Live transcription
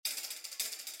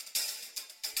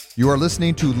You are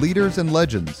listening to Leaders and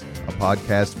Legends, a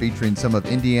podcast featuring some of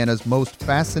Indiana's most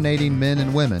fascinating men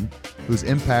and women whose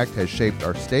impact has shaped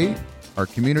our state, our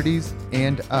communities,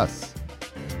 and us.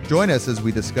 Join us as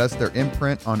we discuss their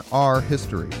imprint on our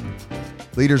history.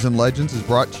 Leaders and Legends is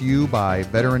brought to you by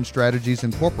Veteran Strategies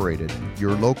Incorporated,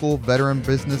 your local veteran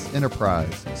business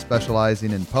enterprise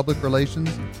specializing in public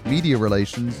relations, media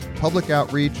relations, public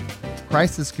outreach,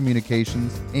 crisis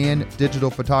communications, and digital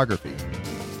photography.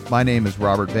 My name is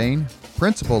Robert Bain,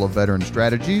 Principal of Veteran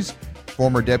Strategies,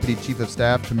 former Deputy Chief of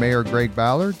Staff to Mayor Greg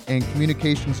Ballard, and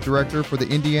Communications Director for the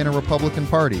Indiana Republican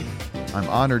Party. I'm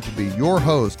honored to be your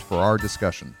host for our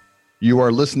discussion. You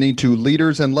are listening to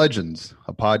Leaders and Legends,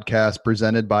 a podcast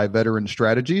presented by Veteran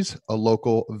Strategies, a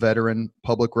local veteran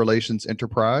public relations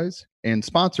enterprise, and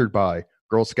sponsored by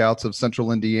Girl Scouts of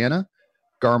Central Indiana,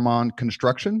 Garmon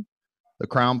Construction, the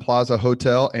Crown Plaza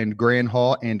Hotel and Grand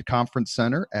Hall and Conference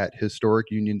Center at Historic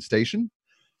Union Station,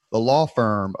 the law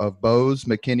firm of Bose,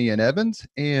 McKinney & Evans,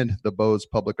 and the Bose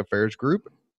Public Affairs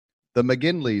Group, the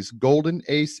McGinley's Golden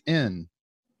Ace Inn,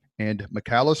 and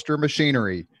McAllister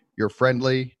Machinery, your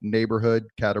friendly neighborhood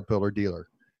Caterpillar dealer.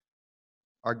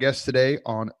 Our guest today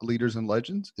on Leaders and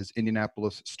Legends is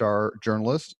Indianapolis Star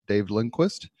journalist Dave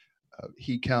Lindquist.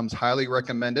 He comes highly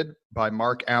recommended by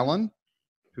Mark Allen,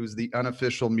 who's the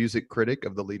unofficial music critic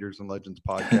of the Leaders and Legends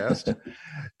podcast.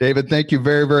 David, thank you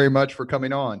very, very much for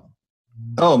coming on.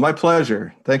 Oh, my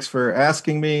pleasure. Thanks for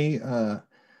asking me.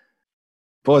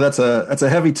 Boy, that's a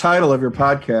heavy title of your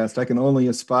podcast. I can only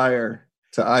aspire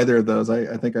to either of those.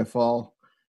 I think I fall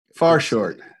far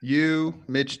short. You,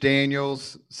 Mitch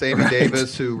Daniels, Sammy right.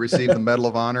 Davis, who received the Medal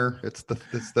of Honor. It's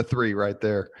the three right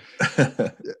there.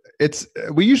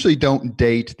 We usually don't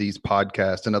date these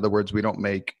podcasts. In other words, we don't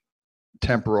make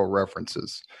temporal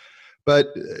references, but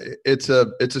it's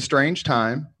a strange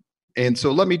time. And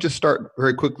so let me just start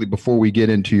very quickly before we get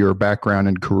into your background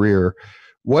and career.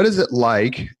 What is it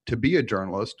like to be a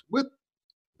journalist with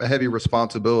a heavy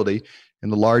responsibility in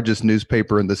the largest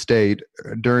newspaper in the state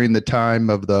during the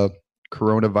time of the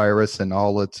coronavirus and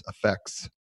all its effects?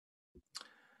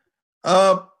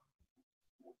 Well,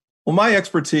 my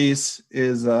expertise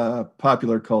is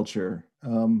popular culture.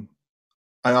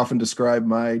 I often describe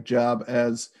my job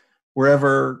as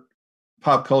wherever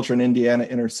pop culture and Indiana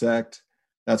intersect,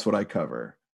 that's what I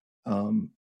cover.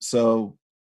 So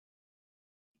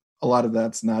a lot of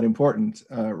that's not important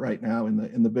right now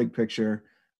in the big picture.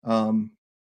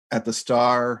 At the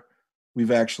Star, we've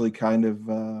actually kind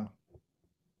of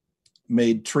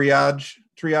made triage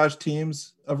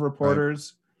teams of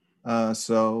reporters. Right.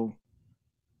 So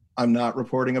I'm not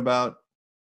reporting about,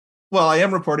 well, I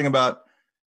am reporting about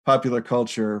popular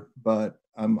culture, but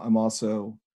I'm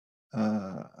also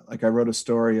like I wrote a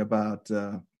story about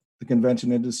the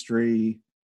convention industry,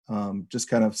 just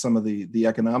kind of some of the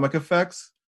economic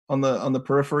effects on the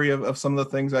periphery of some of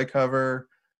the things I cover.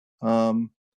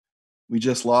 We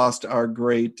just lost our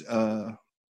great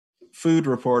food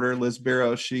reporter, Liz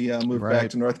Biro. She moved right.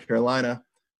 back to North Carolina,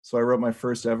 so I wrote my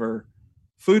first ever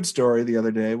food story the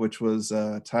other day, which was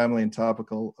timely and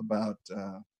topical about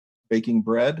baking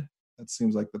bread. That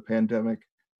seems like the pandemic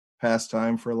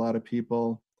pastime for a lot of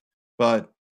people,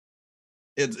 but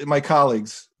my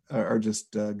colleagues are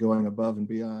just going above and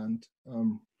beyond,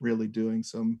 really doing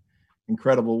some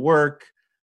incredible work.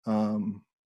 Our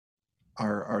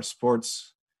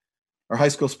high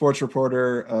school sports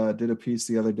reporter did a piece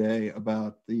the other day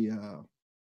about the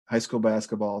high school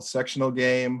basketball sectional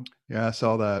game. Yeah, I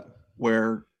saw that.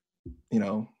 Where,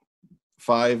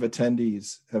 5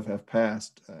 attendees have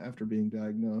passed after being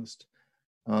diagnosed.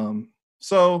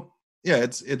 So yeah,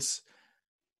 it's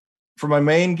for my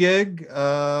main gig.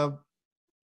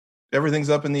 Everything's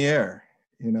up in the air.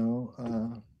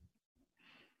 March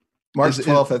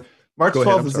 12th. March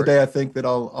 12th is the day I think that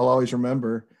I'll always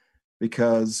remember,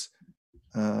 because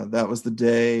that was the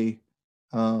day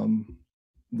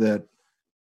that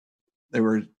they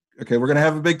were okay. We're going to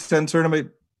have a Big Ten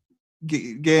tournament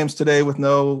games today with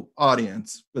no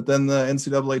audience, but then the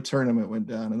NCAA tournament went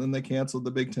down, and then they canceled the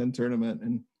Big Ten tournament,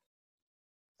 and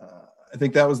I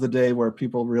think that was the day where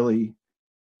people really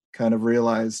kind of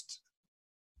realized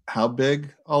how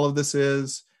big all of this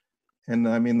is. And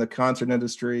I mean, the concert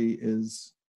industry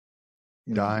is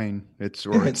dying. It's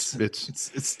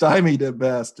stymied at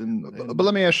best. But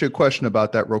let me ask you a question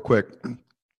about that real quick.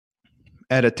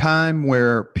 At a time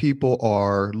where people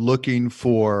are looking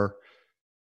for,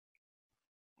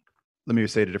 let me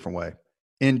say it a different way.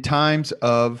 In times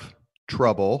of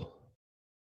trouble,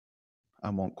 I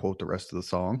won't quote the rest of the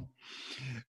song,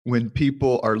 when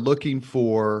people are looking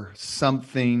for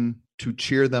something to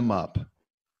cheer them up,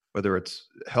 whether it's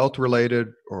health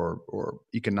related or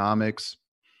economics.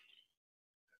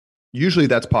 Usually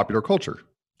that's popular culture.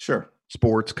 Sure.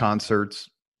 Sports, concerts,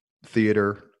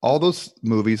 theater, all those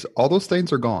movies, all those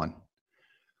things are gone.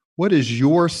 What is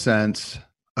your sense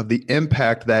of the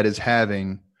impact that is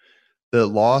having, the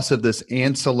loss of this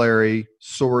ancillary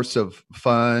source of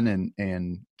fun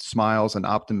and smiles and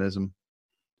optimism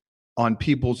on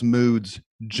people's moods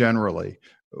generally?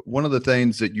 One of the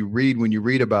things that you read when you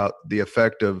read about the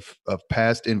effect of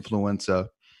past influenza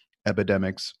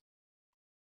epidemics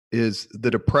is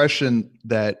the depression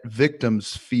that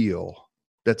victims feel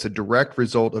that's a direct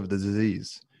result of the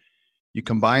disease. You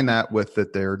combine that with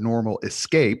that their normal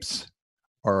escapes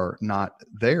are not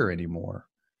there anymore.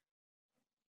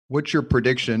 What's your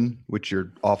prediction, which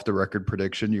your off the record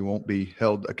prediction, you won't be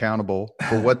held accountable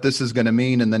for what this is going to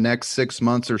mean in the next 6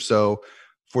 months or so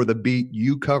for the beat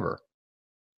you cover?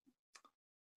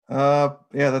 Yeah,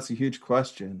 that's a huge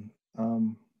question.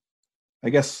 I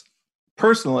guess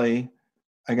personally,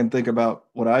 I can think about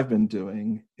what I've been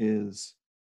doing is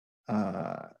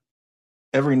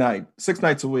every night, 6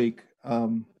 nights a week.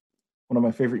 One of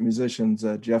my favorite musicians,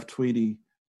 Jeff Tweedy,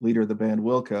 leader of the band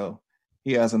Wilco,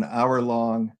 he has an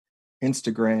hour-long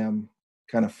Instagram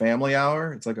kind of family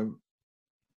hour. It's like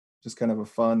just kind of a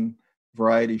fun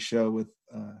variety show with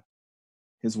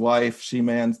his wife. She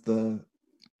mans the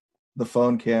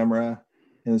phone camera,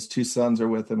 and his 2 sons are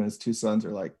with him. And his 2 sons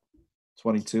are like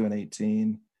 22 and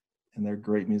 18, and they're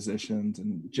great musicians.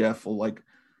 And Jeff will like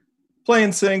play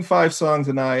and sing 5 songs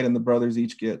a night, and the brothers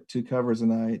each get 2 covers a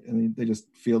night, and they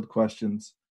just field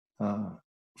questions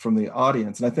from the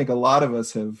audience. And I think a lot of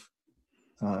us have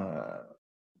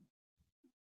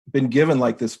been given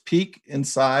like this peek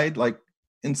inside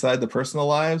the personal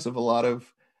lives of a lot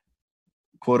of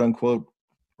quote unquote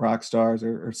rock stars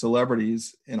or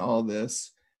celebrities in all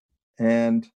this.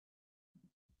 And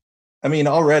I mean,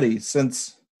 already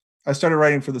since I started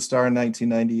writing for The Star in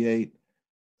 1998,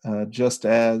 just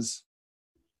as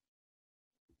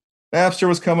Napster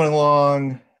was coming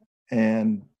along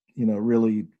and,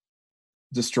 really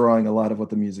destroying a lot of what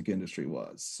the music industry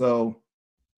was. So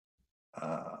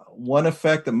one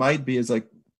effect that might be is like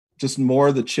just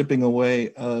more the chipping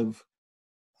away of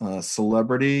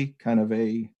celebrity, kind of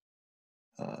a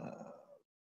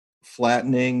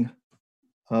flattening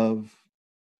of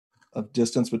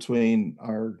distance between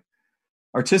our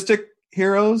artistic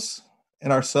heroes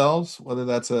and ourselves, whether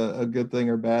that's a good thing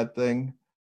or bad thing.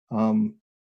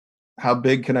 How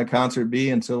big can a concert be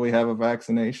until we have a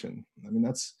vaccination? I mean,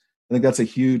 I think that's a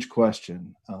huge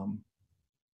question.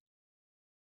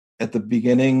 At the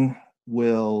beginning,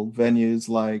 will venues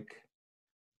like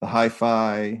the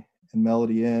Hi-Fi and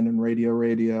Melody Inn and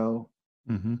Radio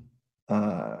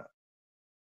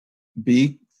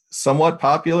be somewhat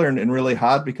popular and really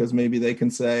hot because maybe they can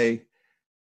say,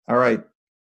 all right,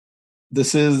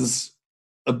 this is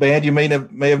a band you may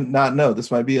have not know. This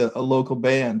might be a local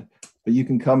band, but you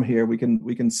can come here. We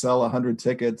can sell 100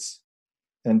 tickets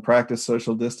and practice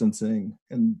social distancing,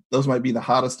 and those might be the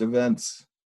hottest events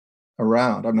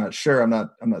around. I'm not sure. I'm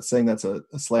not saying that's a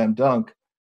slam dunk,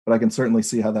 but I can certainly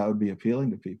see how that would be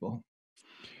appealing to people.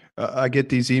 I get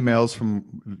these emails from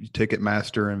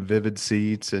Ticketmaster and Vivid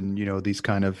Seats and, these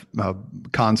kind of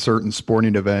concert and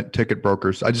sporting event ticket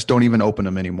brokers. I just don't even open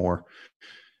them anymore,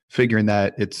 figuring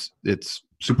that it's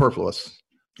superfluous.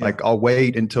 Yeah. Like I'll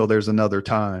wait until there's another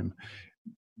time.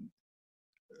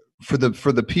 For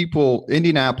the people,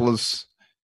 Indianapolis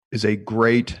is a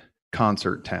great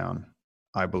concert town,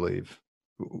 I believe.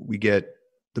 We get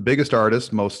the biggest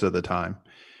artists most of the time,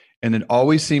 and it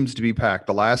always seems to be packed.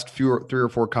 The last 3 or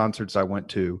 4 concerts I went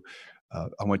to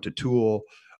Tool,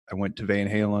 I went to Van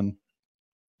Halen,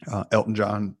 Elton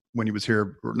John when he was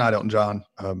here, or not Elton John.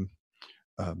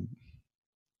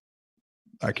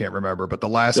 I can't remember, but the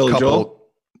last Billy couple, Joel?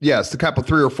 Yes, the couple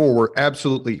 3 or 4 were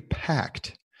absolutely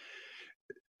packed.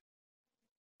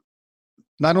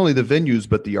 Not only the venues,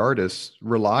 but the artists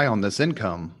rely on this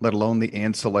income, let alone the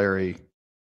ancillary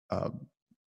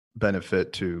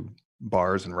benefit to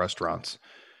bars and restaurants.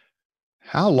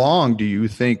 How long do you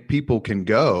think people can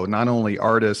go, not only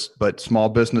artists, but small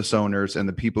business owners and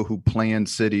the people who plan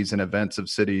cities and events of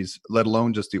cities, let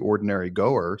alone just the ordinary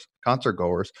goers, concert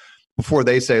goers, before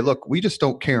they say, look, we just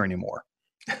don't care anymore.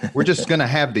 We're just going to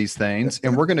have these things,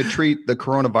 and we're going to treat the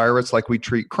coronavirus like we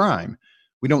treat crime.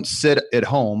 We don't sit at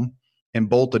home and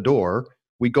bolt the door.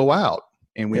 We go out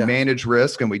and we manage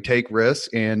risk and we take risks,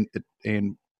 and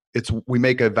we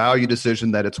make a value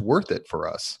decision that it's worth it for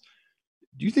us.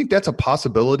 Do you think that's a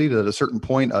possibility that at a certain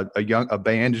point a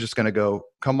band is just going to go,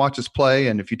 come watch us play,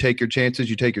 and if you take your chances,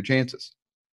 you take your chances?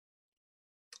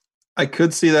 I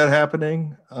could see that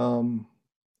happening. I'm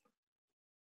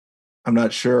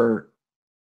not sure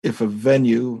if a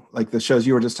venue like the shows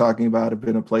you were just talking about have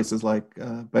been in places like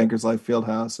Bankers Life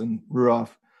Fieldhouse and Ruoff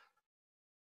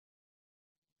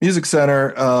Music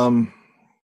Center. I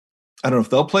don't know if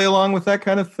they'll play along with that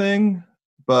kind of thing,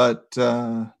 but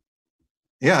yeah,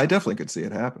 I definitely could see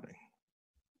it happening.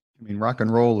 I mean, rock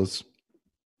and roll is,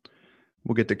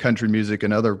 we'll get to country music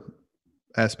and other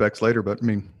aspects later, but I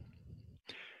mean,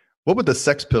 what would the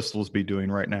Sex Pistols be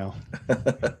doing right now?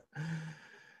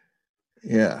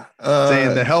 Yeah.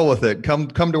 Saying the hell with it. Come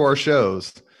to our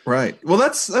shows. Right. Well,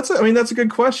 that's a good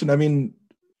question. I mean,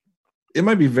 it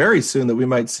might be very soon that we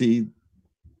might see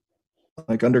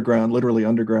like literally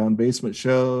underground basement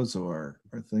shows or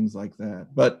things like that.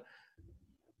 But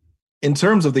in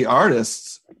terms of the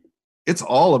artists, it's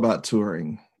all about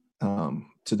touring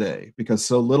today, because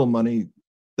so little money,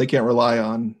 they can't rely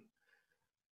on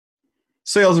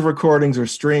sales of recordings or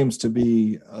streams to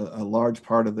be a large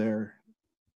part of their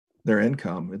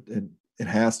income. It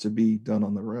has to be done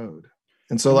on the road.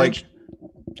 And so, like,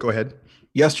 go ahead.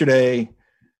 Yesterday,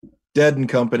 Dead and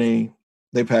Company,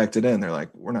 they packed it in. They're like,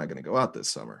 we're not going to go out this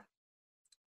summer.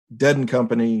 Dead and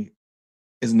Company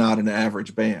is not an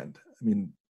average band. I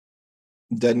mean,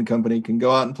 Dead and Company can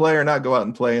go out and play or not go out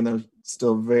and play, and they're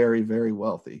still very, very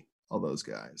wealthy, all those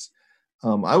guys.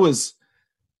 One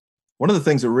of the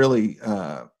things that really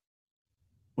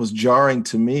was jarring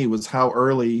to me was how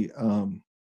early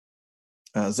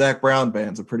Zac Brown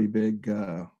band's a pretty big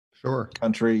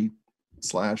country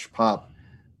 / pop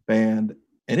band.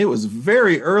 And it was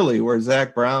very early where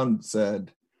Zac Brown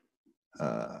said,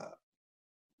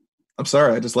 I'm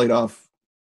sorry, I just laid off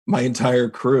my entire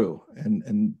crew.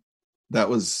 And that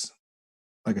was,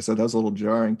 like I said, that was a little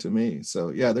jarring to me. So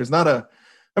yeah, the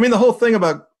whole thing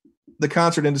about the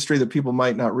concert industry that people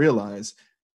might not realize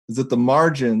is that the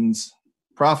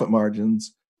profit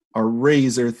margins are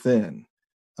razor thin.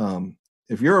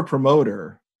 If you're a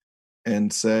promoter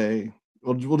and say,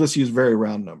 we'll just use very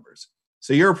round numbers.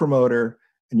 So you're a promoter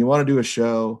and you want to do a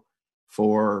show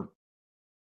for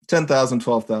 10,000,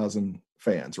 12,000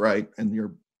 fans, right? And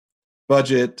your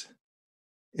budget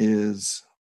is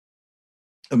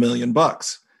 $1 million.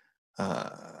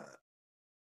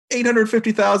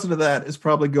 850,000 of that is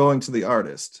probably going to the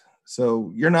artist.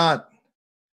 So the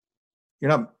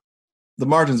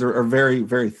margins are very,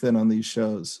 very thin on these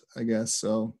shows, I guess.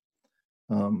 So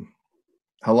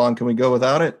how long can we go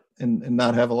without it and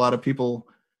not have a lot of people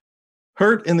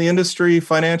hurt in the industry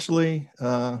financially?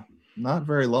 Not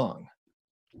very long.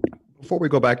 Before we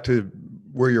go back to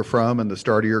where you're from and the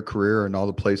start of your career and all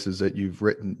the places that you've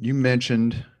written, you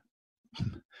mentioned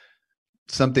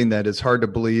something that is hard to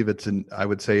believe. I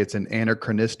would say it's an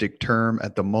anachronistic term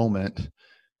at the moment,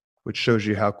 which shows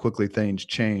you how quickly things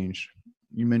change.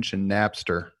 You mentioned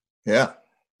Napster. Yeah.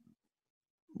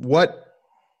 What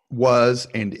was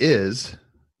and is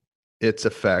its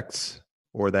effects,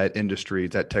 or that industry,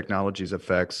 that technology's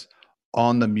effects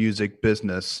on the music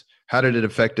business? How did it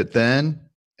affect it then?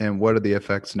 And what are the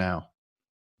effects now?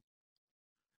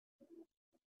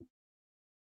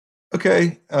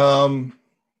 Okay. I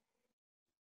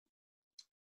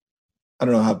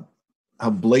don't know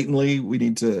how blatantly we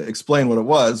need to explain what it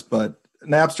was, but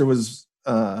Napster was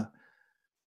the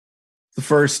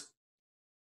first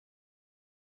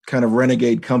kind of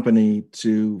renegade company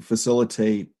to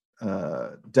facilitate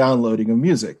downloading of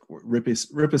music. Rip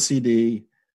a CD,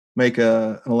 make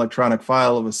an electronic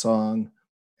file of a song,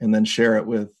 and then share it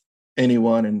with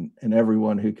anyone and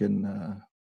everyone who can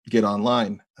get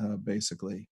online,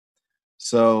 basically.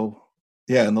 So,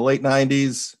 yeah, in the late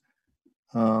 90s,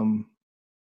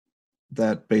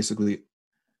 that basically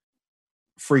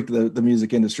freaked the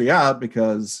music industry out,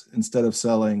 because instead of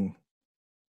selling,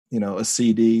 a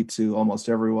CD to almost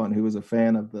everyone who was a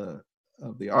fan of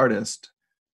the artist,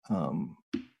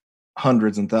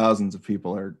 hundreds and thousands of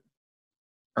people are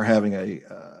having an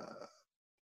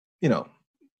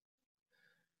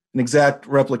exact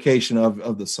replication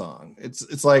of the song.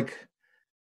 It's like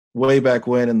way back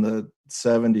when in the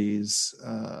 70s,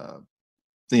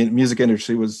 the music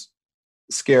industry was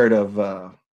scared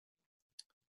of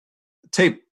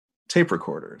tape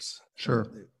recorders. Sure.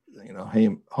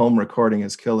 Home recording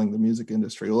is killing the music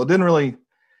industry. Well, it didn't really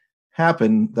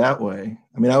happen that way.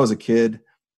 I mean, I was a kid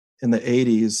in the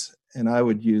 80s, and I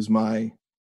would use my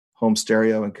home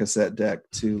stereo and cassette deck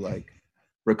to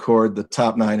record the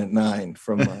top 9 at 9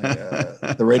 from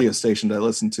the radio station that I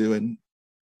listened to in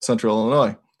Central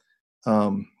Illinois.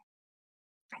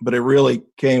 But it really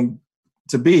came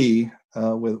to be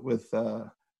with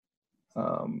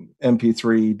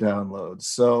MP3 downloads.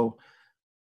 So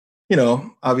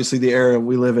obviously the era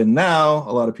we live in now,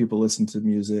 a lot of people listen to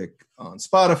music on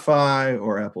Spotify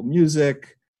or Apple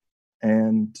Music.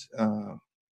 And,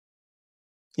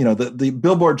 the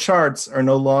Billboard charts are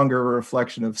no longer a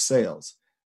reflection of sales.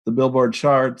 The Billboard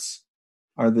charts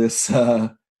are this,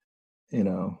 kind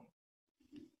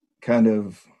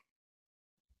of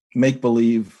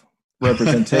make-believe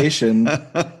representation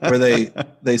where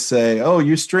they say, oh,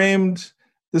 you streamed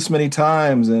this many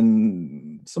times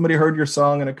and somebody heard your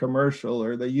song in a commercial,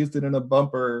 or they used it in a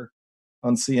bumper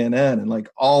on CNN, and like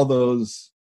all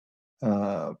those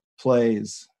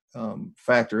plays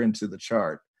factor into the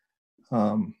chart.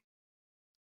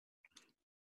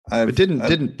 But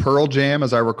didn't Pearl Jam,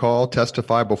 as I recall,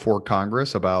 testify before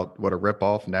Congress about what a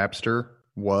ripoff Napster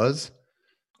was?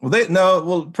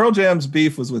 Well, Pearl Jam's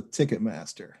beef was with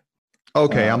Ticketmaster.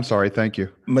 Okay, I'm sorry. Thank you.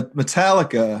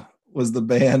 Metallica was the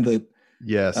band that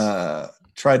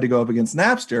tried to go up against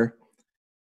Napster.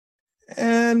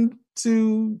 And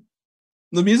to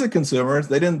the music consumers,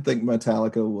 they didn't think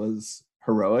Metallica was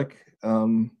heroic.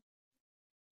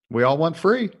 We all want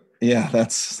free. Yeah,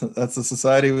 that's the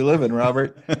society we live in,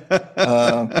 Robert.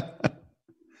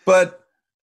 But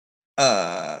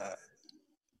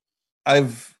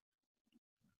I've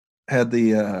had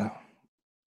the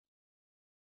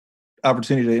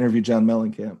opportunity to interview John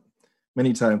Mellencamp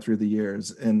many times through the years,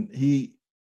 and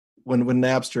when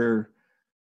Napster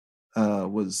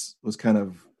was kind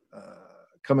of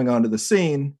coming onto the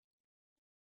scene,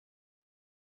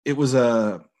 it was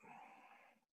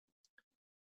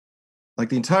like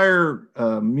the entire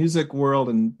music world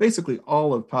and basically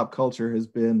all of pop culture has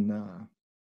been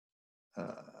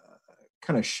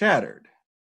kind of shattered.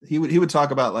 He would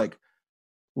talk about like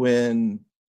when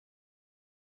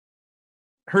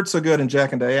Hurt So Good and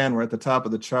Jack and Diane were at the top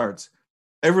of the charts,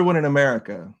 everyone in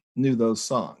America knew those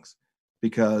songs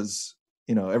because,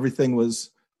 everything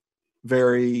was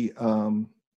very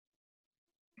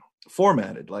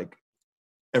formatted. Like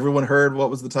everyone heard what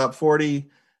was the top 40,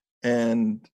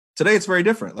 and today it's very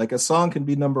different. Like a song can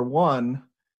be number one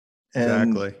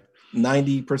and exactly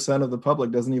 90% of the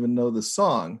public doesn't even know the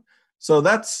song. So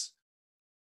that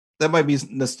might be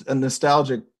a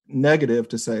nostalgic negative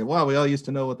to say, wow, we all used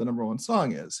to know what the number one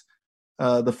song is.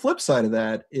 The flip side of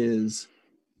that is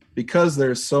because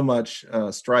there's so much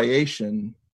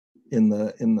striation in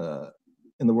the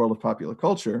world of popular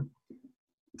culture,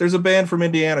 there's a band from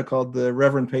Indiana called the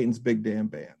Reverend Peyton's Big Damn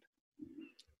Band.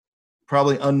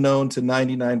 Probably unknown to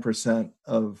 99%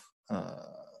 of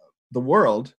the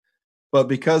world, but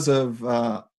because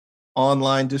of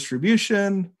online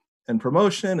distribution and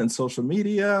promotion and social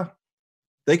media,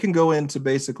 they can go into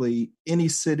basically any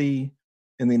city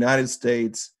in the United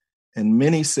States and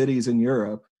many cities in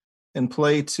Europe and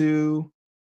play to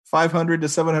 500 to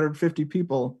 750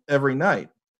 people every night.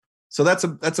 So that's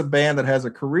a band that has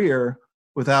a career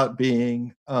without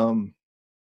being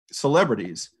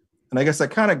celebrities. And I guess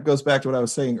that kind of goes back to what I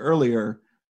was saying earlier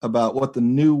about what the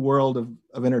new world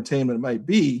of entertainment might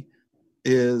be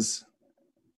is,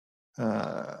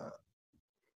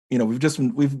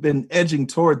 we've been edging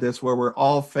toward this where we're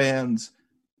all fans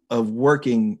of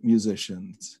working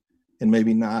musicians and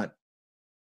maybe not,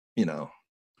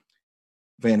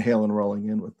 Van Halen rolling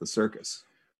in with the circus.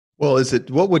 Well,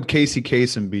 what would Casey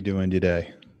Kasem be doing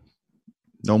today?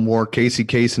 No more Casey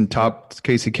Kasem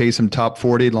top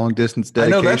 40 long distance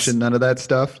dedication, none of that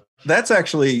stuff. That's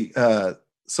actually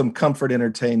some comfort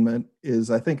entertainment. Is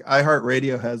I think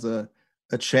iHeartRadio has a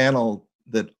channel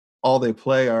that all they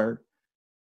play are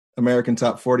American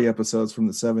Top 40 episodes from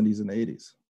the 70s and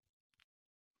 80s.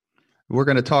 We're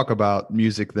going to talk about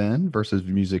music then versus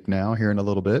music now here in a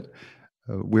little bit.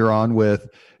 We're on with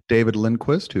David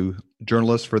Lindquist, who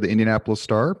journalist for the Indianapolis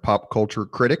Star, pop culture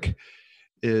critic,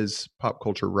 is pop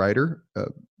culture writer,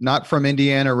 not from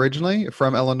Indiana originally,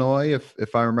 from Illinois,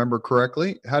 if I remember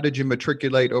correctly. How did you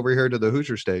matriculate over here to the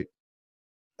Hoosier State?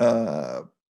 I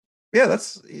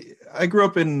grew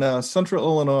up in central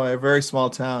Illinois, a very small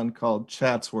town called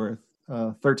Chatsworth,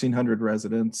 1,300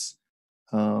 residents.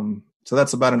 So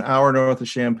that's about an hour north of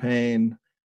Champaign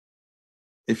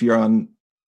if you're on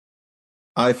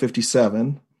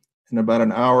I-57, and about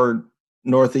an hour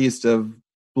northeast of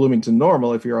Bloomington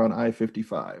Normal if you're on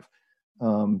I-55.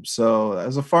 So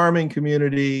as a farming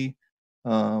community,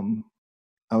 I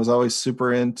was always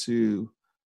super into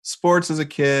sports as a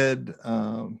kid.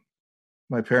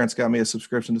 My parents got me a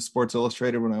subscription to Sports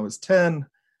Illustrated when I was 10,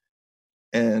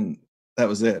 and that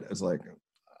was it. I was like,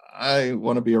 I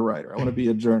want to be a writer. I want to be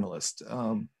a journalist.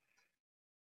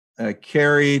 I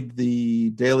carried the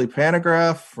Daily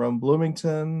Panagraph from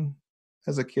Bloomington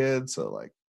as a kid. So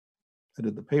like I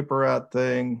did the paper route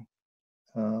thing.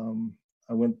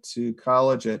 I went to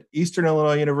college at Eastern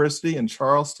Illinois University in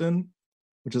Charleston,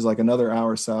 which is like another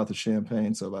hour south of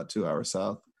Champaign, so about 2 hours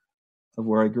south of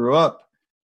where I grew up,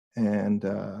 and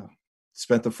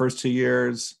spent the first 2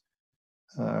 years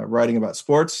writing about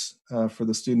sports for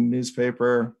the student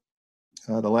newspaper.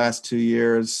 The last 2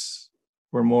 years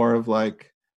were more of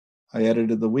like, I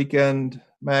edited the Weekend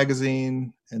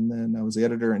magazine, and then I was the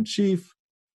editor-in-chief.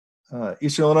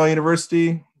 Eastern Illinois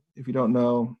University, if you don't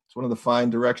know, it's one of the fine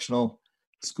directional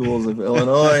schools of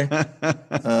Illinois.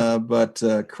 But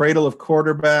cradle of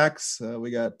quarterbacks,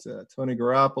 we got Tony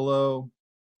Garoppolo,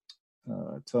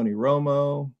 Tony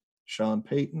Romo, Sean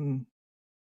Payton,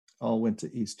 all went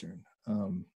to Eastern.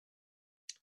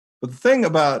 But the thing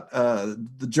about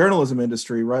the journalism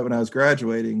industry, right when I was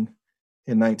graduating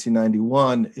in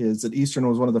 1991, is that Eastern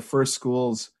was one of the first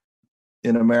schools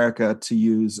in America to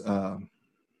use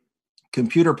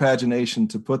computer pagination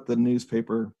to put the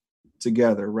newspaper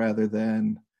together rather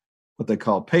than what they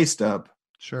call paste up,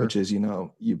 Sure. which is,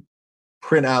 you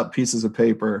print out pieces of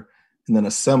paper and then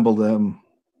assemble them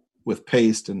with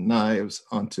paste and knives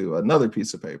onto another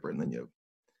piece of paper, and then you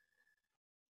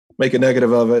make a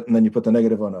negative of it, and then you put the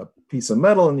negative on a piece of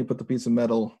metal, and you put the piece of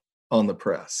metal on the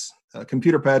press.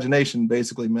 Computer pagination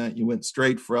basically meant you went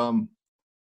straight from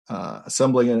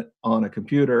assembling it on a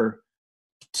computer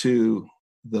to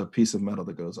the piece of metal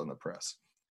that goes on the press.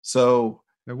 So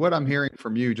now, what I'm hearing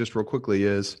from you just real quickly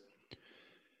is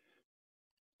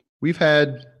we've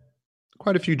had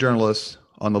quite a few journalists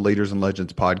on the Leaders and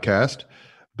Legends podcast.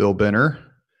 Bill Benner,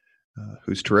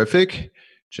 who's terrific.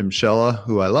 Jim Shella,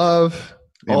 who I love.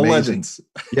 All legends.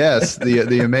 Yes,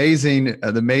 the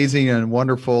amazing and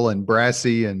wonderful and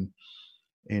brassy and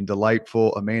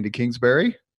delightful Amanda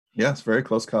Kingsbury. Yes, very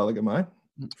close colleague of mine.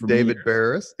 David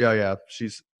Barris. Yeah,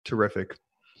 she's terrific.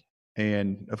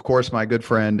 And of course, my good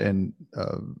friend and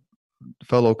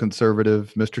fellow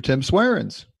conservative, Mr. Tim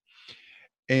Swearens.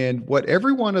 And what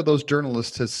every one of those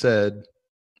journalists has said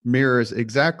mirrors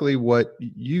exactly what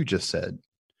you just said.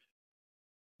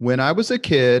 When I was a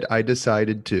kid, I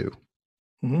decided to.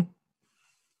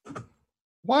 Mm-hmm.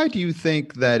 Why do you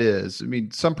think that is? I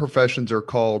mean, some professions are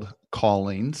called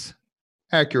callings,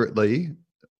 accurately,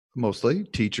 mostly,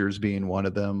 teachers being one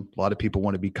of them. A lot of people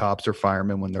want to be cops or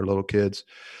firemen when they're little kids.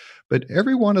 But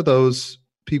every one of those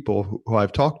people who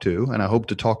I've talked to, and I hope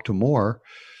to talk to more,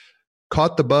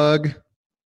 caught the bug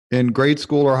in grade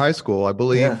school or high school. I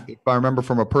believe, if I remember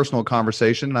from a personal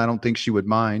conversation, and I don't think she would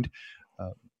mind,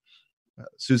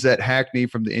 Suzette Hackney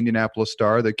from the Indianapolis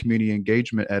Star, the community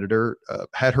engagement editor,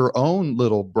 had her own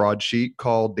little broadsheet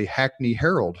called the Hackney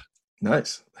Herald.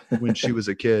 Nice. When she was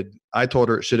a kid. I told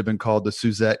her it should have been called the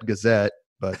Suzette Gazette,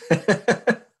 but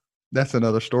that's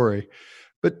another story.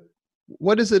 But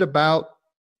what is it about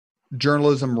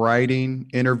journalism, writing,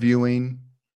 interviewing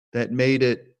that made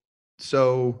it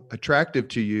so attractive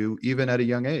to you even at a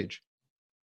young age?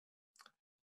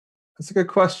 That's a good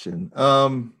question.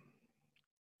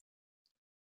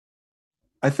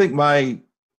 I think my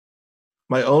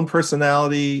own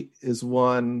personality is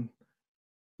one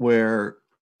where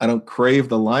I don't crave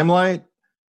the limelight,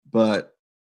 but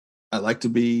I like to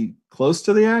be close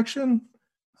to the action.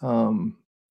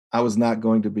 I was not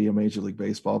going to be a Major League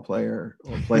Baseball player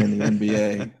or play in the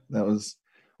NBA. That was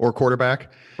or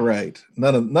quarterback, right?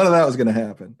 None of that was going to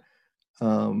happen.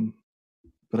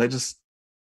 But I just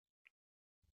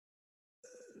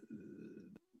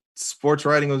sports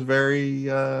writing was very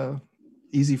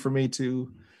easy for me to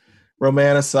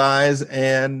romanticize,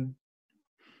 and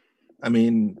I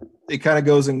mean, it kind of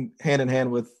goes hand in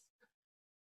hand with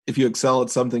if you excel at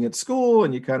something at school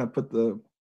and you kind of put the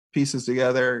pieces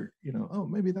together, oh,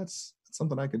 maybe that's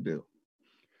something I could do.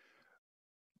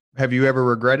 Have you ever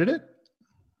regretted it?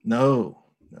 No.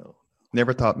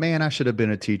 Never thought, man, I should have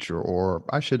been a teacher, or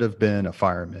I should have been a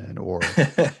fireman or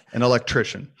an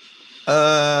electrician.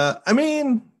 I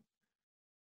mean,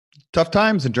 tough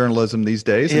times in journalism these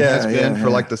days. It has been for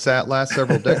like the last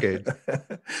several decades.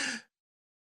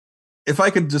 If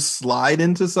I could just slide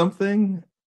into something,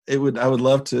 I would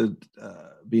love to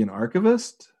be an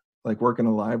archivist, like work in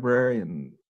a library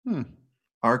and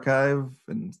archive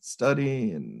and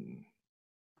study and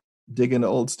dig into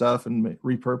old stuff and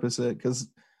repurpose it, because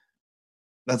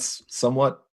that's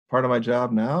somewhat part of my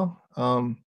job now.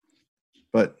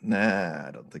 But I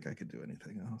don't think I could do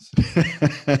anything else.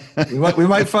 we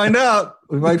might find out.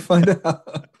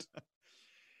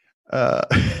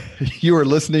 You are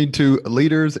listening to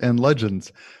Leaders and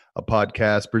Legends, a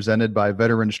podcast presented by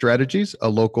Veteran Strategies, a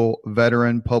local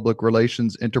veteran public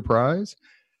relations enterprise,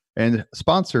 and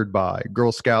sponsored by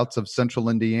Girl Scouts of Central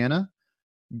Indiana,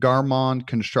 Garmon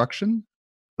Construction,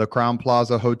 the Crown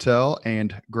Plaza Hotel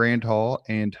and Grand Hall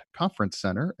and Conference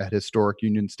Center at historic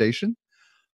Union Station,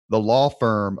 the law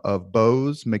firm of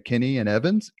Bose, McKinney, and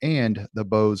Evans, and the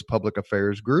Bose Public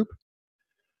Affairs Group,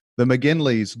 the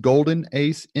McGinley's Golden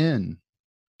Ace Inn,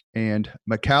 and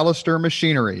McAllister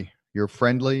Machinery, your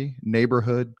friendly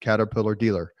neighborhood Caterpillar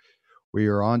dealer. We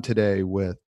are on today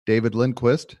with David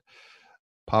Lindquist,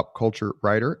 pop culture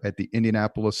writer at the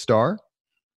Indianapolis Star.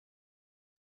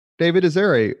 David, is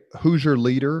there a Hoosier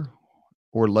leader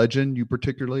or legend you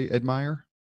particularly admire?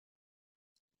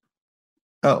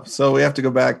 Oh, so we have to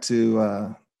go back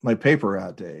to my paper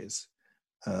route days.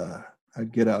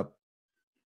 I'd get up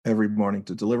every morning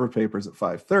to deliver papers at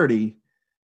 5:30,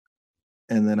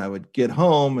 and then I would get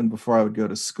home, and before I would go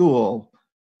to school,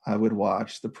 I would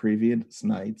watch the previous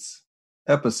night's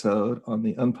episode on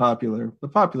the popular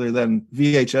then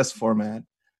VHS format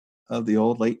of the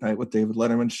old Late Night with David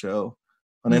Letterman show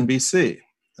on NBC.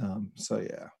 So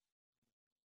yeah,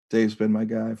 Dave's been my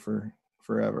guy for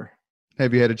forever.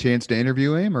 Have you had a chance to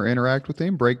interview him or interact with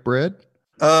him, break bread?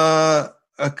 A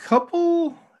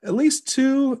couple, at least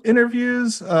 2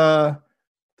 interviews. The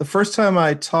first time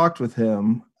I talked with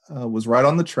him was right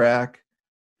on the track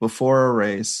before a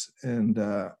race. And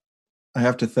I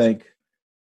have to thank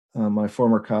my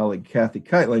former colleague, Kathy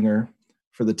Keitlinger,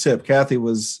 for the tip. Kathy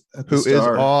was at the Star. Who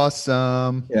is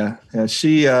awesome. Yeah.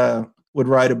 She would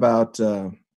write about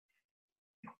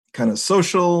kind of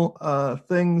social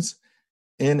things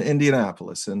in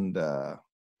Indianapolis. And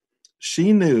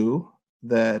she knew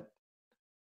that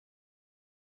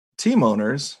team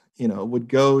owners, would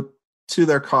go to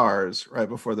their cars right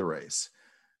before the race.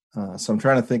 So I'm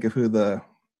trying to think of who the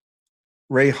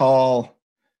Ray Hall,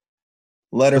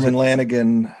 Letterman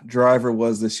Lanigan driver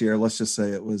was this year. Let's just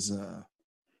say it was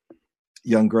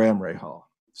young Graham Rahal.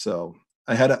 So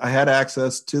I had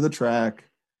access to the track,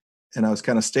 and I was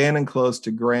kind of standing close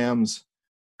to Graham's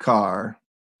car,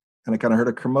 and I kind of heard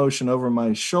a commotion over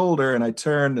my shoulder, and I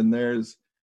turned, and there's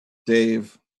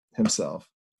Dave himself.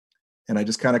 And I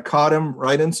just kind of caught him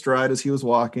right in stride as he was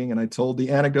walking, and I told the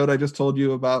anecdote I just told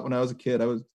you about when I was a kid. I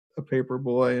was a paper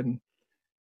boy and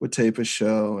would tape a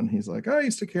show, and he's like, I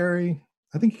used to carry,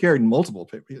 I think he carried multiple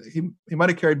papers. He might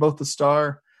have carried both the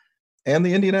Star and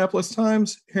the Indianapolis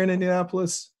Times here in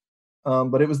Indianapolis.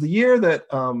 But it was the year that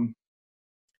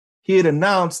he had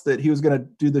announced that he was going to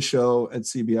do the show at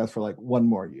CBS for like one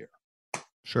more year.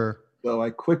 Sure. So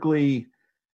I quickly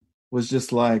was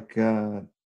just like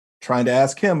trying to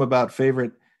ask him about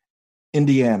favorite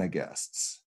Indiana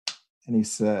guests. And he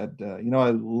said, I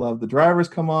love the Drivers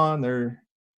Come On. They're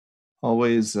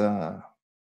always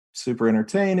super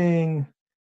entertaining.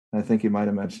 I think he might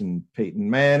have mentioned Peyton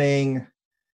Manning.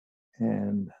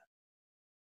 And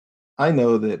I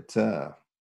know that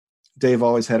Dave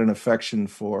always had an affection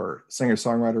for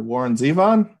singer-songwriter Warren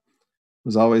Zevon.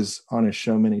 Was always on his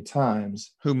show many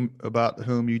times. About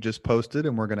whom you just posted,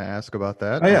 and we're going to ask about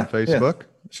that on Facebook. Yeah,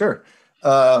 sure.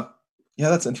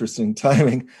 That's interesting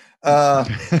timing.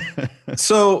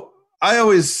 So I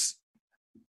always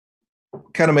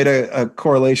kind of made a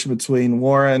correlation between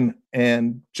Warren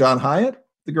and John Hyatt,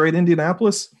 the great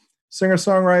Indianapolis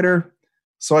singer-songwriter.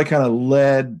 So I kind of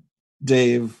led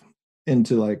Dave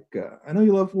into like, I know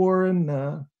you love Warren.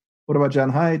 What about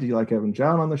John Hyatt? Do you like having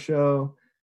John on the show?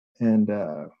 And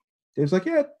Dave's like,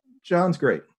 yeah, John's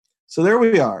great. So there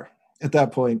we are at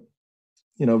that point,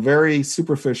 very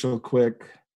superficial, quick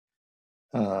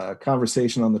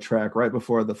conversation on the track right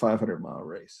before the 500-mile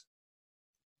race.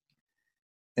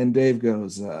 And Dave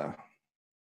goes,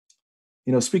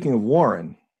 speaking of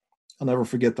Warren, I'll never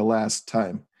forget the last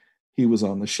time he was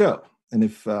on the show. And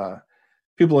if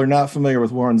people are not familiar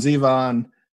with Warren Zevon,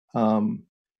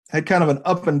 had kind of an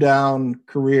up and down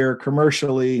career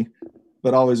commercially,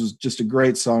 but always was just a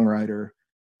great songwriter.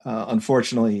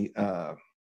 Unfortunately,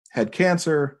 had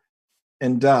cancer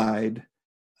and died,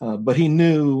 but he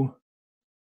knew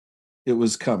it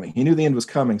was coming. He knew the end was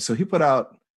coming. So he put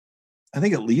out, I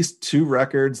think, at least 2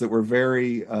 records that were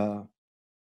very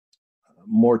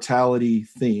mortality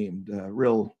themed,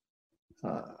 real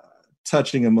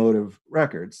touching, emotive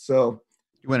records. So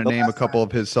you want to name a couple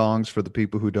of his songs for the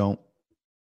people who don't?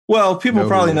 Well, people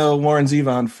probably know Warren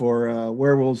Zevon for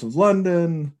Werewolves of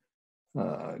London,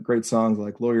 great songs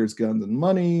like Lawyers, Guns, and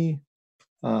Money.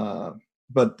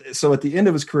 But so at the end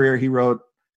of his career, he wrote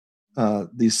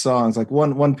these songs. Like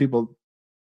one people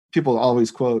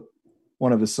always quote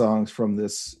one of his songs from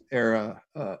this era,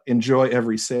 Enjoy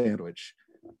Every Sandwich,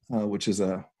 which is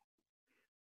a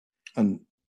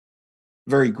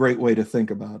very great way to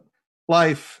think about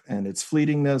life and its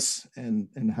fleetingness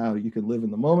and how you can live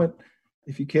in the moment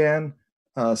if you can.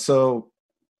 So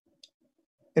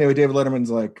anyway, David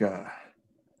Letterman's like,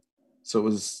 so it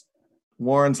was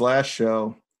Warren's last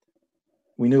show.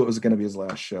 We knew it was going to be his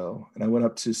last show. And I went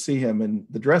up to see him in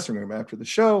the dressing room after the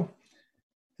show.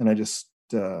 And I just,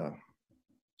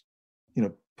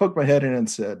 poked my head in and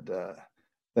said,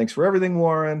 thanks for everything,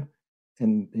 Warren.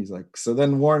 And he's like, so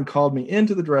then Warren called me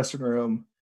into the dressing room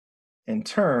and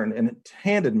turned and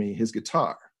handed me his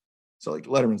guitar. So like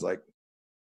Letterman's like,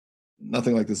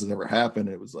 nothing like this has ever happened.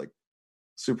 It was like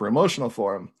super emotional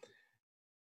for him.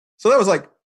 So that was like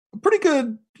a pretty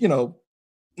good,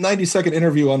 90-second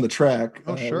interview on the track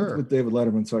with David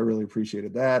Letterman. So I really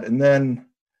appreciated that. And then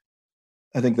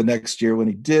I think the next year when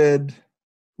he did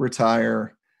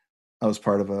retire, I was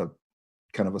part of a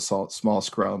kind of a small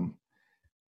scrum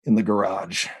in the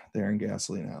garage there in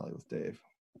Gasoline Alley with Dave.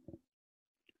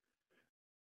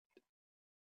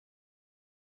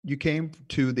 You came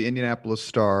to the Indianapolis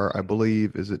Star, I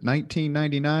believe, is it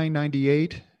 1999,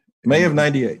 98? May of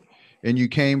 98. And you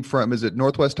came from, is it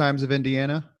Northwest Times of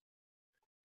Indiana?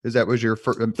 Is that was your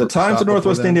first? The Times of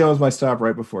Northwest Indiana was my stop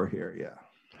right before here, yeah.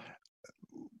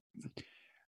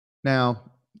 Now,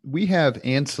 we have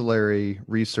ancillary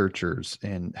researchers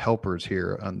and helpers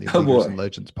here on the Leaders and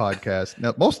Legends podcast.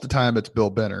 Now, most of the time it's Bill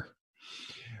Benner.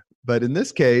 But in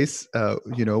this case,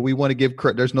 we want to give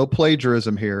credit. There's no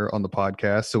plagiarism here on the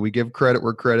podcast, so we give credit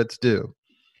where credit's due.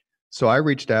 So I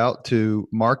reached out to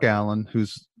Mark Allen,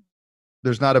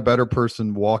 there's not a better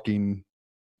person walking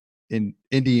in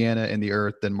Indiana and the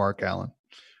earth than Mark Allen.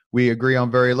 We agree on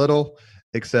very little,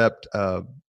 except I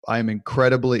am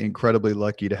incredibly, incredibly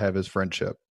lucky to have his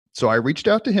friendship. So I reached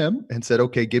out to him and said,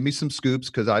 okay, give me some scoops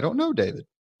because I don't know David.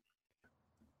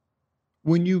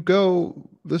 When you go,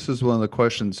 this is one of the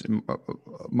questions.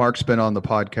 Mark's been on the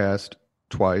podcast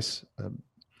twice,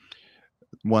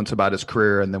 once about his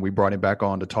career, and then we brought him back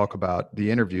on to talk about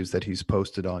the interviews that he's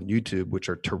posted on YouTube, which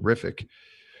are terrific.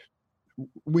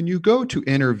 When you go to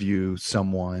interview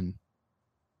someone,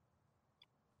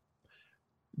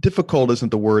 difficult isn't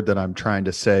the word that I'm trying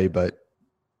to say, but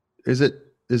is it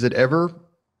ever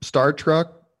Star Trek,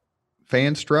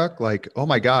 fan struck? Like, oh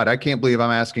my God, I can't believe I'm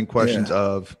asking questions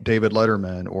of David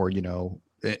Letterman or,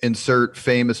 insert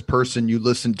famous person you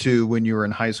listened to when you were in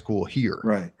high school here.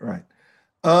 Right.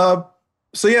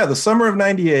 So yeah, the summer of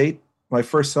 98, my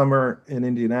first summer in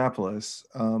Indianapolis,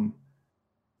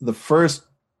 the first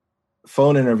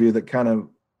phone interview that kind of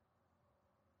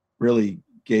really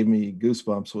gave me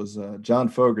goosebumps was John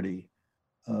Fogerty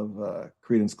of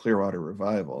Creedence Clearwater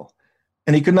Revival.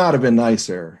 And he could not have been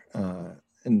nicer.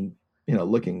 And,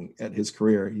 looking at his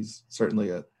career, he's certainly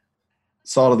a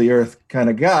salt of the earth kind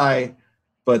of guy.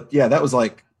 But yeah, that was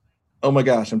like, oh my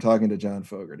gosh, I'm talking to John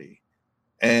Fogerty.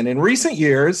 And in recent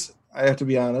years, I have to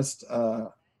be honest, I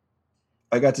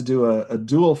got to do a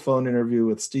dual phone interview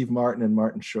with Steve Martin and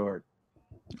Martin Short.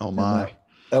 Oh my.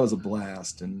 That was a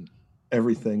blast, and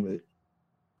everything that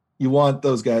you want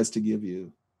those guys to give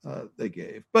you, they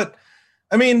gave. But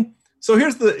I mean, so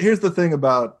here's the thing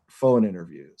about phone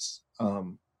interviews.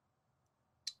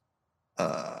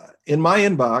 In my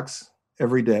inbox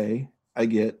every day, I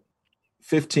get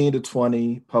 15 to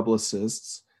 20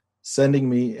 publicists sending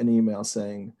me an email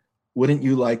saying, wouldn't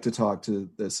you like to talk to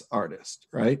this artist?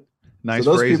 Right? Nice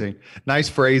phrasing. Nice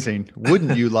phrasing.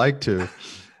 Wouldn't you like to?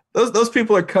 Those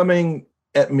people are coming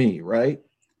at me, right?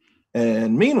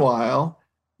 And meanwhile,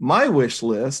 my wish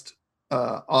list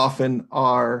often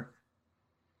are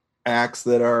acts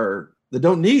that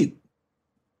don't need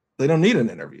an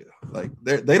interview. Like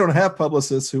they don't have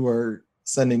publicists who are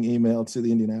sending email to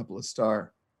the Indianapolis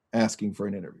Star asking for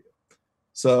an interview.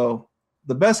 So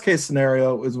the best case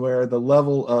scenario is where the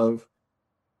level of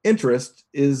interest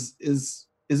is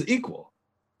equal.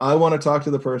 I want to talk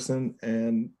to the person,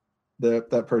 and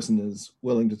that person is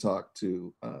willing to talk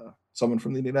to someone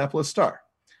from the Indianapolis Star.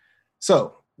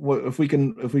 So if we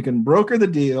can broker the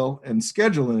deal and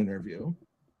schedule an interview,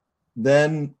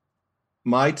 then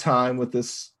my time with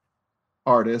this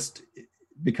artist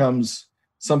becomes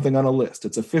something on a list.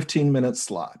 It's a 15-minute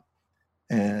slot.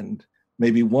 And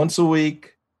maybe once a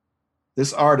week,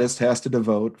 this artist has to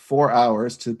devote 4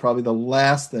 hours to probably the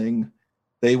last thing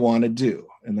they want to do.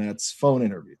 And that's phone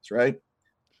interviews, right?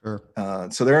 Sure.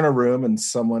 So they're in a room and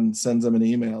someone sends them an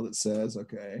email that says,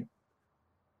 okay,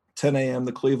 10 a.m.,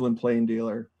 the Cleveland Plain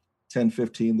Dealer,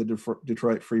 10:15, the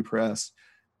Detroit Free Press,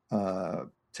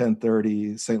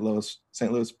 10:30, St.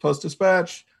 Louis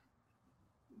Post-Dispatch,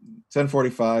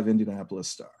 10:45, Indianapolis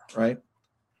Star, right?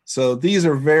 So these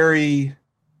are very,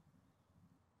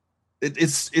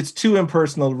 it's too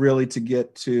impersonal really to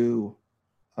get too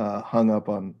hung up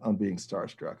on being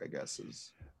starstruck, I guess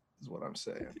is what I'm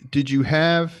saying. Did you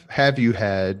have you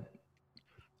had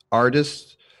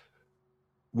artists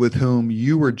with whom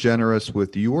you were generous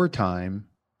with your time,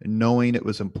 knowing it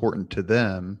was important to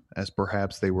them as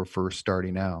perhaps they were first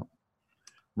starting out.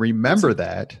 Remember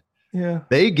that. Yeah.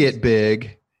 They get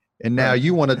big, and now Right.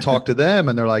 you want to talk to them,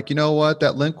 and they're like, you know what?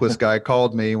 That Lindquist guy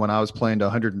called me when I was playing to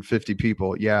 150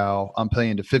 people. Yeah, I'm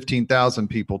playing to 15,000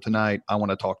 people tonight. I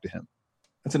want to talk to him.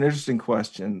 That's an interesting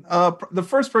question. The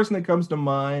first person that comes to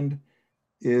mind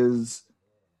is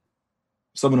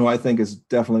someone who I think is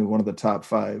definitely one of the top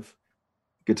 5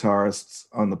 guitarists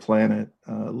on the planet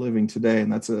living today.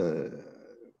 And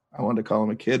I wanted to call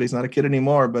him a kid. He's not a kid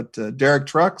anymore, but Derek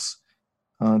Trucks,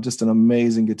 just an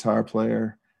amazing guitar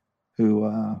player who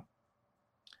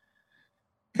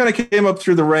kind of came up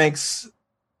through the ranks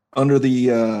under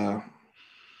the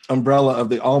umbrella of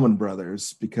the Allman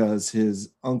Brothers because his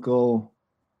uncle,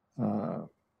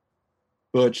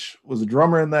 Butch, was a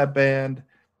drummer in that band,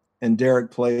 and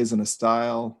Derek plays in a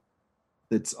style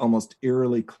that's almost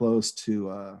eerily close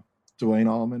to Duane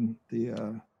Allman,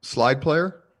 the slide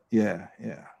player. Yeah.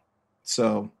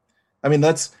 So, I mean,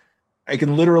 I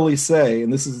can literally say,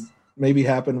 and this has maybe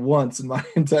happened once in my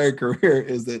entire career,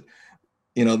 is that,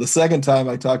 the second time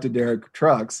I talked to Derek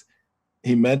Trucks,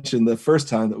 he mentioned the first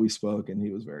time that we spoke, and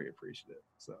he was very appreciative.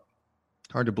 So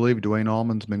hard to believe Duane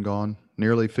Allman's been gone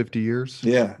nearly 50 years.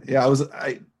 Yeah.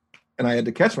 I had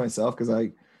to catch myself because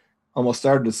I almost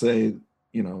started to say,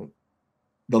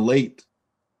 the late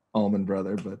Allman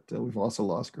brother, but we've also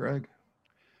lost Greg.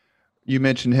 You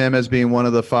mentioned him as being one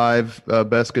of the 5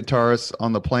 best guitarists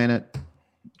on the planet.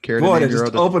 Boy, I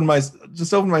just opened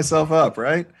myself up,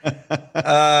 right?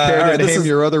 Care to name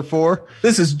your other 4?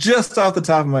 This is just off the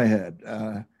top of my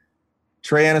head.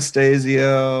 Trey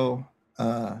Anastasio,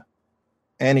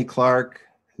 Annie Clark,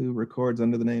 who records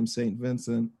under the name St.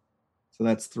 Vincent. So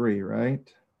that's 3, right?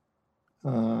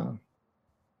 Gary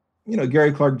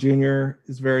Clark Jr.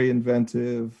 is very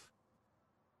inventive.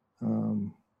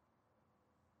 I'll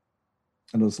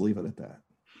just leave it at that.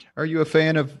 Are you a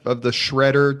fan of the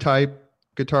shredder type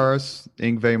guitarists?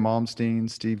 Yngwie Malmsteen,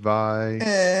 Steve Vai,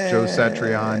 Joe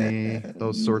Satriani,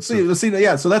 those sorts of...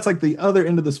 Yeah, so that's like the other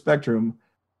end of the spectrum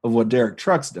of what Derek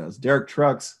Trucks does. Derek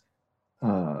Trucks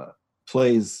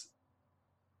plays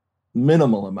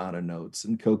minimal amount of notes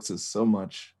and coaxes so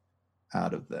much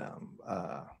out of them.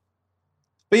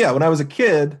 But yeah, when I was a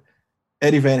kid,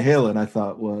 Eddie Van Halen, I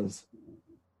thought was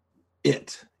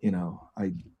it.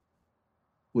 I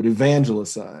would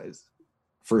evangelize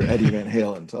for Eddie Van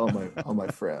Halen to all my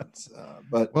friends.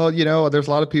 But there's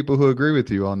a lot of people who agree with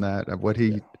you on that.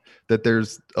 That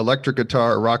there's electric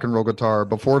guitar, rock and roll guitar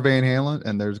before Van Halen,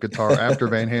 and there's guitar after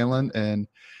Van Halen. And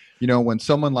when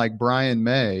someone like Brian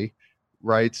May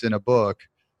writes in a book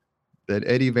that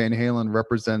Eddie Van Halen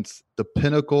represents the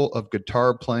pinnacle of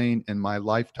guitar playing in my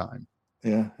lifetime.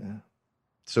 Yeah.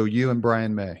 So you and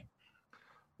Brian May.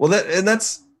 Well,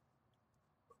 that's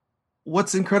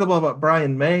what's incredible about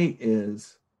Brian May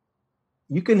is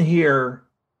you can hear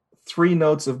 3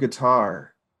 notes of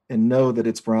guitar and know that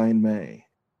it's Brian May.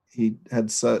 He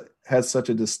has such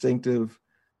a distinctive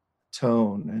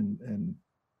tone and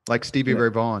like Stevie Ray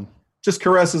Vaughan. Just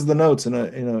caresses the notes in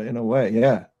a way.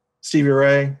 Yeah. Stevie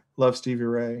Ray. Love Stevie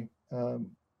Ray. Go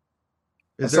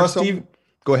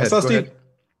ahead.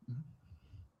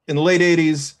 In the late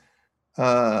 80s.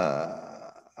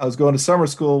 I was going to summer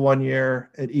school one year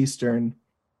at Eastern,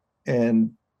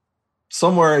 and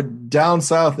somewhere down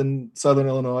south in Southern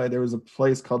Illinois, there was a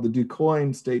place called the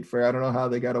DuQuoin State Fair. I don't know how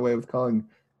they got away with calling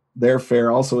their fair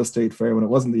also a state fair when it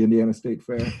wasn't the Indiana State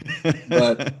Fair,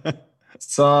 but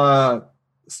saw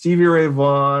Stevie Ray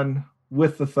Vaughan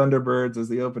with the Thunderbirds as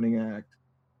the opening act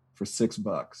for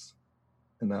 $6.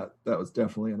 And that was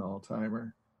definitely an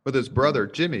all-timer. With his brother,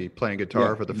 Jimmy, playing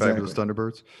guitar for the Fabulous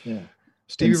Thunderbirds. Yeah.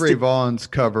 Stevie Ray Vaughan's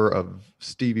cover of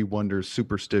Stevie Wonder's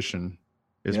Superstition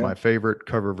is my favorite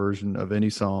cover version of any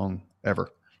song ever.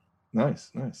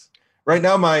 Nice. Right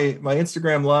now, my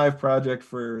Instagram Live project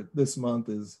for this month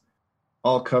is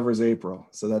all covers April.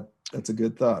 So that's a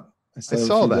good thought. I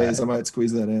saw that. Days, I might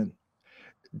squeeze that in.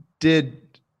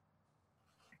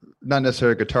 Not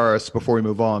necessarily guitarists before we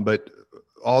move on, but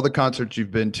all the concerts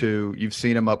you've been to, you've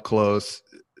seen them up close.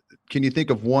 Can you think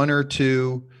of 1 or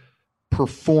 2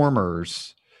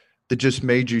 performers that just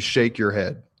made you shake your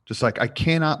head? Just like, I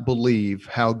cannot believe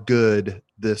how good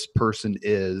this person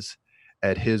is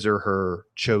at his or her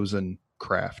chosen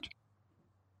craft.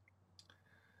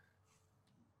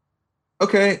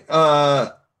 Okay.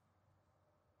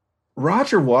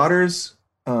 Roger Waters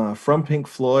from Pink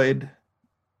Floyd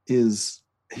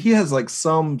he has like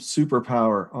some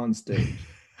superpower on stage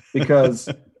because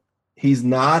he's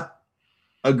not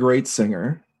a great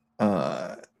singer.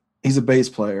 he's a bass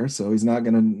player, so he's not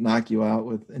going to knock you out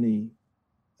with any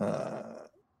uh,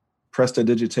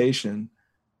 prestidigitation.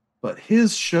 But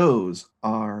his shows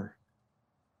are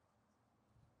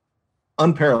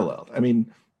unparalleled. I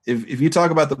mean, if you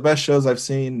talk about the best shows I've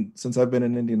seen since I've been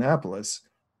in Indianapolis,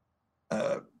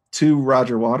 uh, two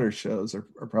Roger Waters shows are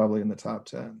probably in the top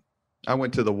 10. I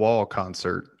went to the Wall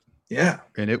concert. Yeah.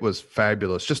 And it was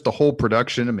fabulous. Just the whole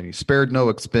production. I mean, he spared no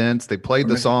expense. They played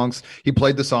the songs. He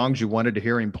played the songs you wanted to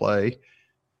hear him play.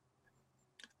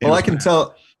 Well, I can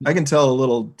tell a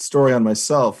little story on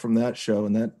myself from that show,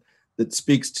 and that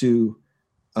speaks to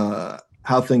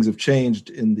how things have changed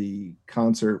in the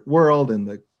concert world and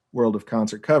the world of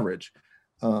concert coverage.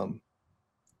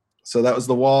 So that was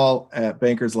the Wall at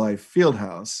Bankers Life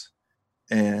Fieldhouse.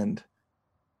 And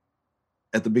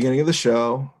at the beginning of the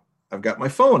show, I've got my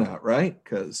phone out, right?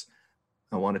 Because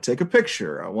I want to take a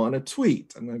picture. I want to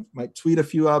tweet. And I might tweet a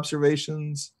few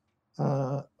observations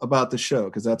about the show,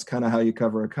 because that's kind of how you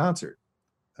cover a concert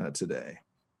today.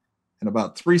 And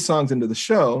about 3 songs into the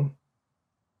show,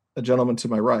 a gentleman to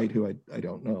my right, who I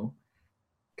don't know,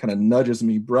 kind of nudges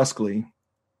me brusquely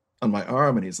on my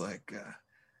arm. And he's like,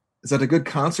 is that a good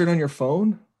concert on your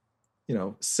phone? You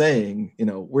know, saying, you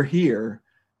know, we're here.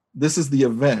 This is the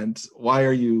event. Why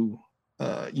are you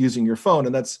using your phone?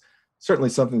 And that's certainly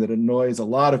something that annoys a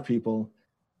lot of people,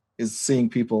 is seeing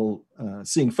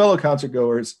fellow concert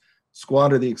goers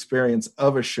squander the experience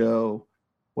of a show,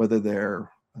 whether they're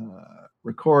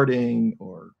recording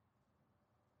or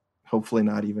hopefully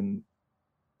not even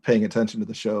paying attention to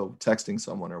the show, texting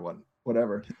someone or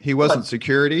whatever. He wasn't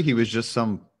security. He was just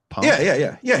some punk.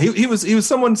 Yeah. He was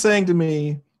someone saying to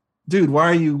me, dude, why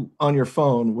are you on your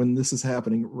phone when this is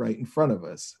happening right in front of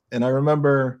us? And I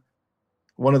remember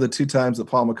one of the 2 times that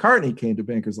Paul McCartney came to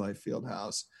Bankers Life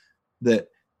Fieldhouse, that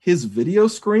his video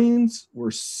screens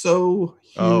were so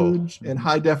huge and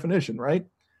high definition, right?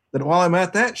 That while I'm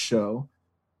at that show,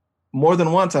 more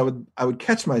than once I would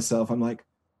catch myself. I'm like,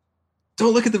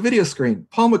 don't look at the video screen.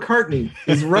 Paul McCartney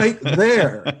is right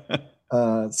there.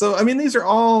 So, I mean, these are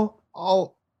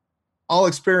all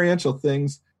experiential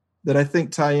things that I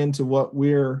think tie into what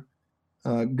we're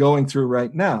going through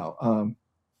right now.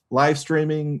 Live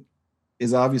streaming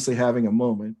is obviously having a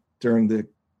moment during the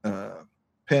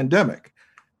pandemic.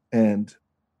 And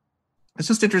it's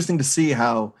just interesting to see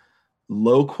how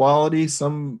low quality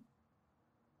some,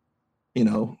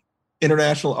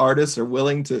 international artists are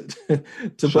willing to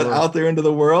put out there into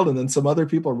the world. And then some other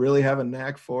people really have a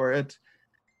knack for it.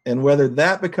 And whether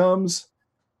that becomes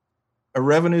a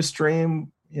revenue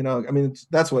stream,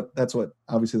 that's what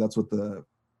the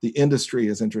industry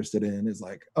is interested in, is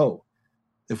like, oh,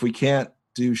 if we can't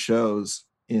do shows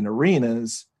in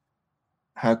arenas,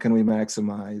 how can we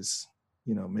maximize,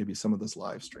 maybe some of this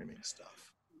live streaming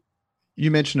stuff? You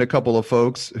mentioned a couple of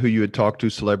folks who you had talked to,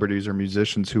 celebrities or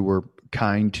musicians, who were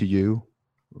kind to you,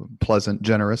 pleasant,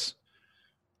 generous.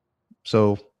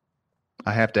 So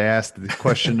I have to ask the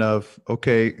question of,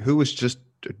 okay, who was just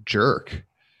a jerk?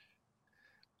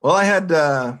 Well, I had,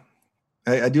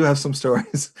 I do have some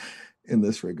stories in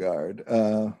this regard.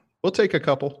 We'll take a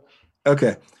couple.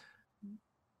 Okay.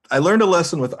 I learned a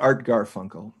lesson with Art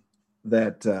Garfunkel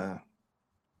that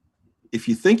if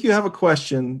you think you have a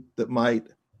question that might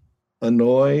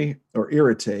annoy or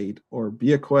irritate, or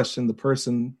be a question the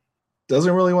person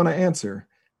doesn't really want to answer,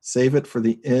 save it for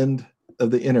the end of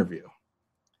the interview.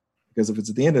 Because if it's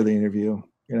at the end of the interview,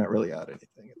 you're not really out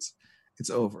anything. It's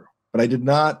over. But I did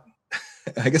not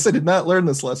learn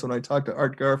this lesson when I talked to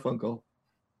Art Garfunkel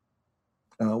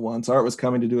once. Art was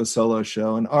coming to do a solo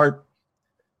show, and Art,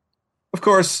 of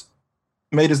course,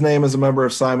 made his name as a member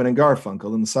of Simon and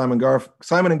Garfunkel. And the Simon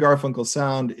and Garfunkel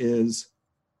sound is,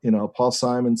 Paul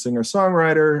Simon,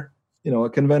 singer-songwriter, a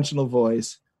conventional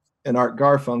voice, and Art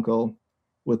Garfunkel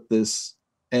with this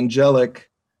angelic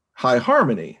high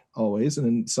harmony always, and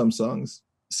in some songs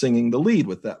singing the lead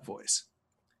with that voice.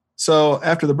 So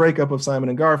after the breakup of Simon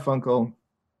and Garfunkel,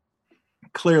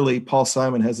 clearly Paul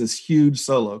Simon has this huge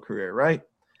solo career, right?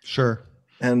 Sure.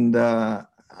 And I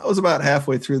was about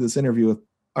halfway through this interview with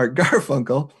Art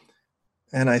Garfunkel,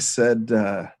 and I said,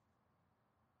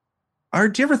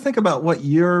 Art, do you ever think about what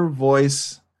your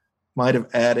voice might have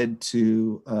added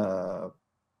to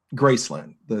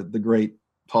Graceland, the great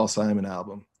Paul Simon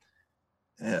album,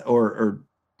 or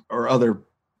other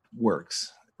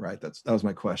works? Right. That was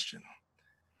my question.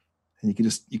 And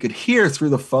you could hear through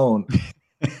the phone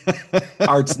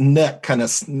Art's neck kind of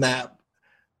snap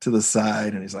to the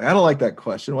side, and he's like, I don't like that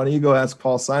question. Why don't you go ask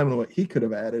Paul Simon what he could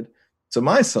have added to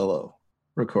my solo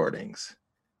recordings?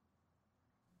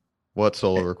 What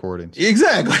solo recordings?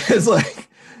 Exactly. It's like,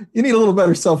 you need a little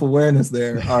better self-awareness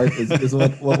there, Art, is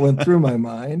what went through my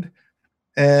mind.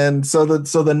 And so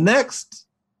the next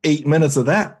 8 minutes of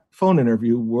that phone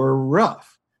interview were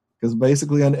rough, because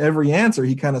basically on every answer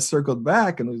he kind of circled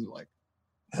back and was like,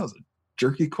 that was a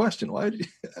jerky question. Why did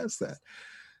you ask that?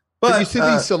 But you see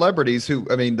these celebrities who,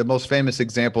 I mean, the most famous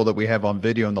example that we have on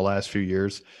video in the last few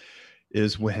years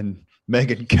is when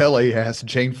Megyn Kelly asked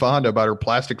Jane Fonda about her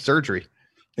plastic surgery.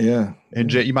 Yeah.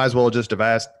 And you might as well just have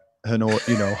asked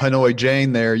Hanoi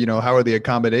Jane there, how are the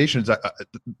accommodations?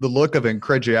 The look of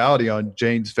incredulity on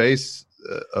Jane's face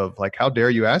of like, how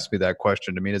dare you ask me that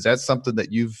question? I mean, is that something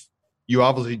that you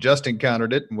obviously just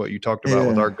encountered it and what you talked about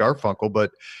with Art Garfunkel,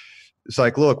 but it's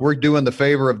like, look, we're doing the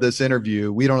favor of this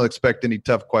interview. We don't expect any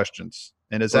tough questions.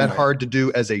 And is that hard to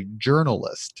do as a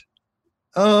journalist?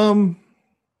 You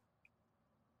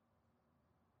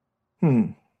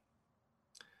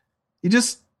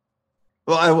just,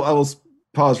 well, I will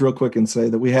pause real quick and say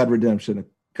that we had redemption. A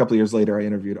couple of years later, I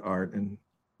interviewed Art, and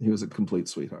he was a complete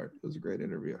sweetheart. It was a great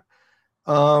interview.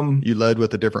 You led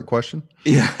with a different question?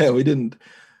 Yeah, we didn't.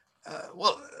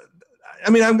 Well, I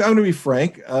mean, I'm going to be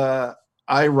frank.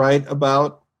 I write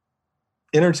about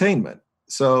entertainment.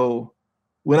 So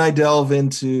when I delve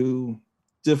into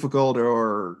difficult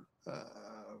or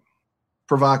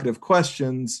provocative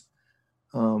questions,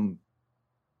 I'm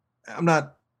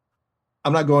not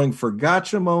going for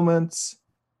gotcha moments,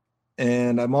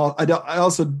 and I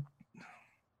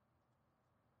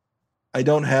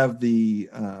don't have the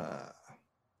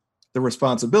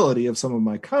responsibility of some of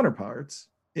my counterparts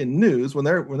in news when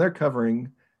they're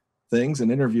covering things and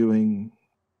interviewing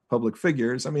public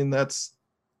figures. I mean, that's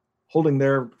holding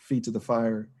their feet to the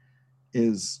fire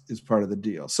is part of the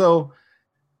deal. So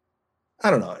I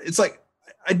don't know. It's like,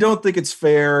 I don't think it's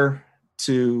fair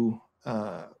to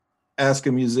ask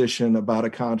a musician about a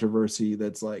controversy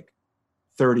that's like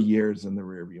 30 years in the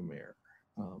rearview mirror.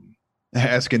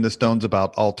 Asking the Stones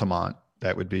about Altamont,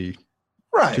 that would be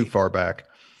too far back.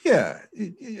 Yeah.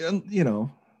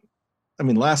 I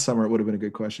mean, last summer it would have been a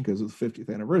good question because it was the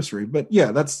 50th anniversary, but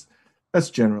yeah, that's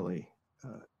generally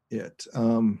it.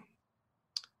 I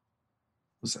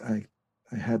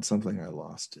had something, I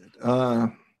lost it.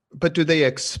 But do they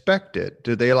expect it?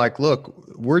 Do they like, look,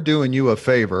 we're doing you a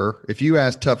favor. If you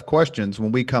ask tough questions,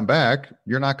 when we come back,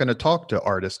 you're not going to talk to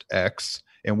artist X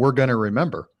and we're going to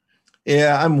remember.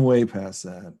 Yeah, I'm way past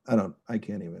that. I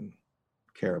can't even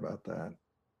care about that.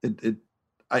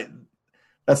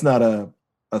 That's not a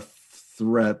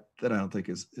threat that I don't think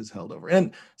is held over.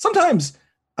 And sometimes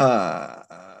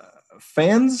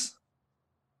fans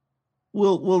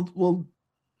will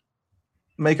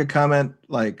make a comment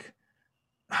like,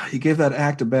 you gave that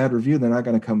act a bad review, they're not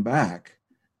going to come back.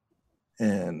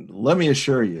 And let me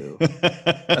assure you,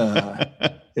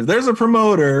 if there's a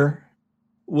promoter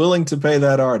willing to pay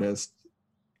that artist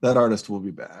will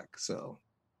be back. So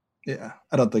yeah,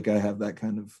 I don't think I have that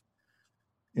kind of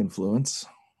influence.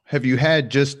 Have you had,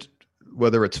 just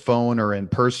whether it's phone or in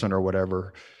person or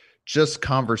whatever, just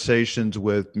conversations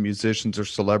with musicians or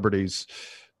celebrities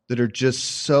that are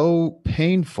just so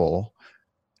painful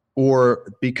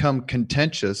or become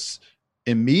contentious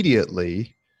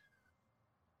immediately?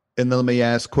 And then let me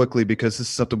ask quickly, because this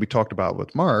is something we talked about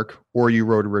with Mark, or you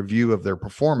wrote a review of their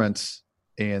performance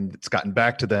and it's gotten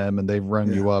back to them and they've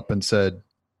rung you up and said,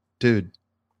 dude.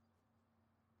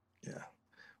 Yeah.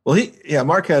 Well,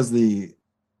 Mark has the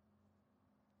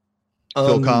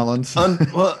Phil Collins.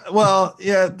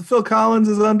 Phil Collins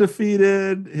is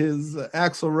undefeated. His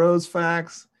Axl Rose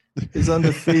facts is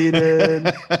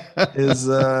undefeated. His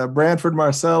Branford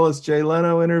Marsalis Jay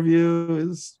Leno interview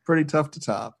is pretty tough to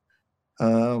top.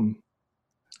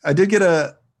 I did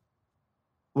get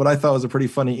what I thought was a pretty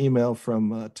funny email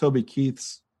from Toby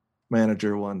Keith's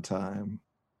manager one time.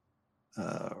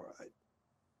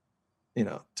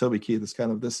 Toby Keith is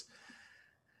kind of this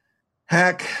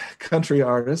hack country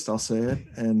artist, I'll say it.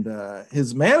 And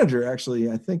his manager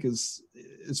actually, I think, is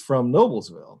from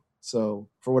Noblesville. So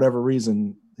for whatever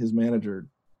reason, his manager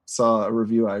saw a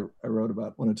review I wrote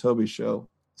about one of Toby's show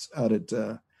out at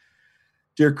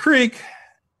Deer Creek.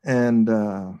 And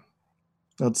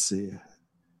let's see.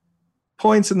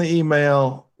 Points in the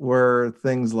email were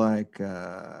things like,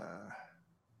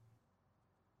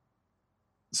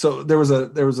 so there was a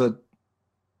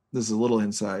this is a little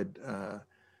inside,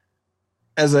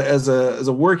 as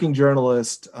a working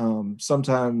journalist,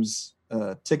 sometimes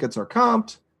tickets are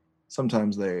comped,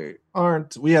 sometimes they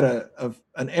aren't. We had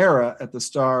an era at the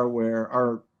Star where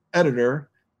our editor,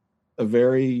 a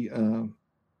very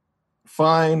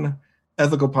fine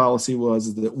ethical policy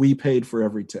was that we paid for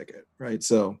every ticket, right?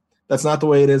 So That's not the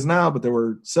way it is now, but there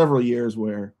were several years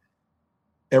where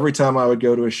every time I would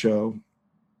go to a show,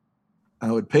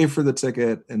 I would pay for the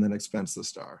ticket and then expense the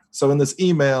star. So in this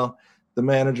email, the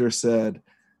manager said,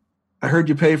 I heard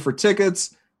you pay for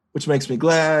tickets, which makes me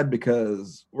glad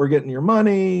because we're getting your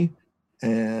money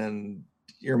and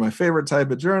you're my favorite type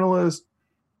of journalist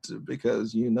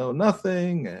because you know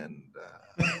nothing. And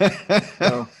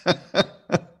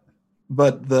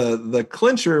but the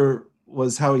clincher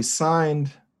was how he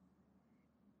signed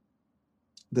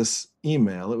this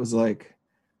email. It was like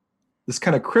this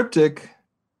kind of cryptic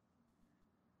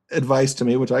advice to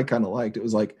me, which I kind of liked. It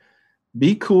was like,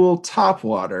 be cool,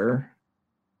 Topwater,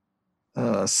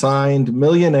 signed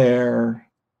Millionaire,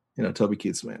 Toby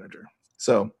Keith's manager.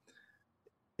 So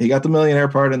he got the Millionaire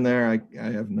part in there. I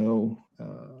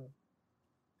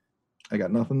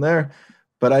got nothing there,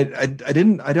 but I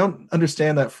don't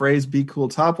understand that phrase, be cool,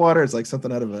 Topwater. It's like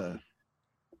something out of a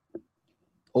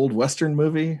old Western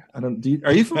movie.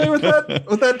 Are you familiar with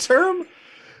that term?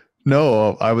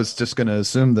 No, I was just going to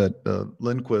assume that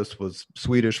Lindquist was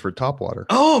Swedish for topwater.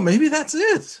 Oh, maybe that's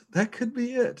it. That could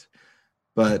be it.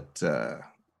 But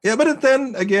but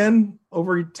then again,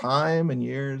 over time and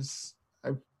years, I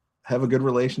have a good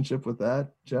relationship with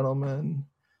that gentleman.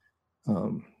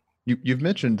 You've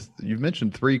mentioned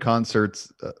 3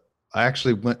 concerts. I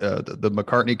actually went the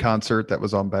McCartney concert that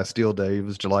was on Bastille Day. It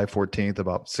was July 14th,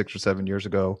 about 6 or 7 years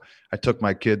ago. I took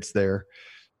my kids there,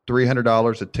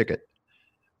 $300 a ticket.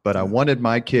 But I wanted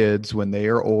my kids when they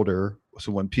are older.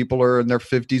 So when people are in their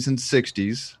 50s and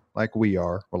 60s, like we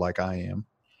are, or like I am,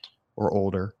 or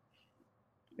older,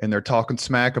 and they're talking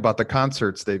smack about the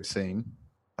concerts they've seen,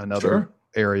 another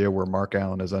area where Mark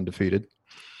Allen is undefeated,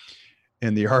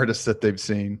 and the artists that they've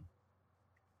seen,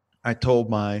 I told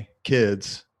my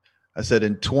kids, I said,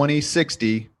 in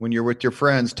 2060, when you're with your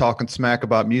friends talking smack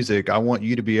about music, I want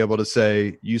you to be able to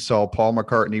say you saw Paul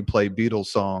McCartney play Beatles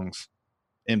songs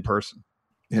in person.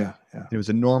 Yeah. It was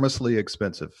enormously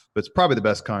expensive, but it's probably the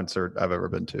best concert I've ever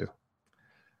been to.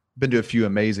 Been to a few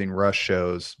amazing Rush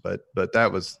shows, but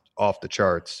that was off the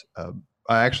charts.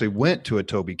 I actually went to a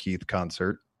Toby Keith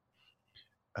concert.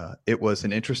 It was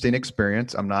an interesting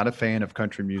experience. I'm not a fan of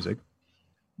country music,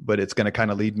 but it's going to kind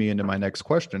of lead me into my next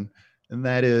question. And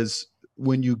that is,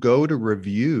 when you go to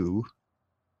review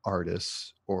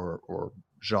artists or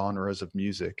genres of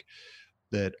music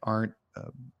that aren't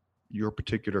your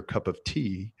particular cup of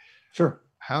tea, sure,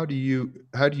 how do you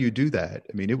do that?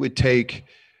 I mean, it would take,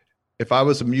 if I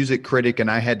was a music critic and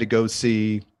I had to go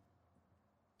see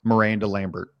Miranda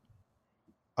Lambert,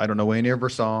 I don't know any of her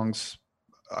songs,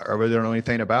 I really don't know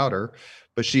anything about her,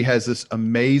 but she has this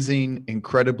amazing,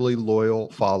 incredibly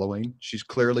loyal following. She's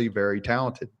clearly very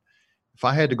talented. If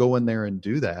I had to go in there and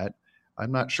do that,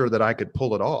 I'm not sure that I could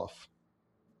pull it off.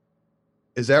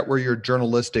 Is that where your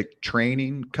journalistic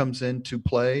training comes into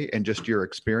play and just your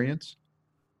experience?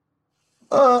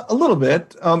 A little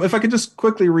bit. If I could just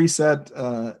quickly reset,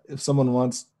 if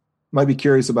someone might be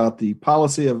curious about the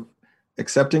policy of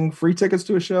accepting free tickets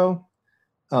to a show.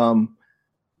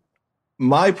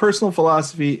 My personal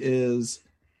philosophy is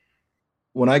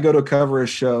when I go to cover a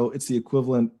show, it's the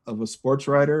equivalent of a sports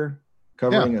writer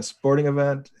covering a sporting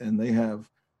event, and they have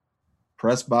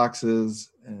press boxes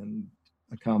and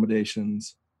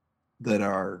accommodations that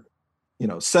are,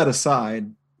 set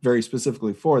aside very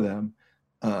specifically for them.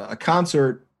 A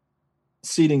concert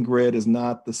seating grid is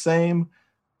not the same,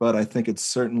 but I think it's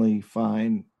certainly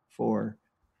fine for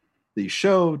the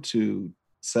show to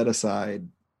set aside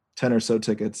 10 or so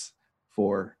tickets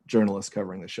for journalists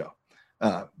covering the show.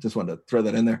 Just wanted to throw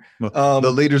that in there. Well,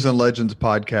 the Leaders and Legends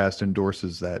podcast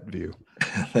endorses that view.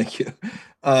 Thank you.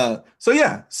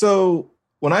 So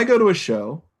when I go to a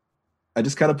show, I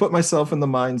just kind of put myself in the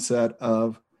mindset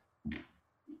of,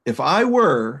 if I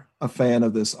were a fan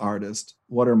of this artist,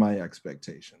 what are my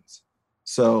expectations?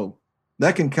 So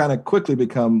that can kind of quickly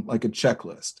become like a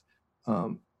checklist.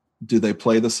 Do they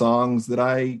play the songs that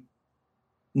I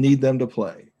need them to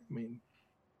play? I mean,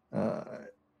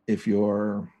 if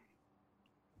you're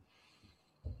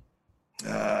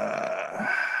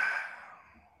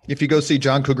if you go see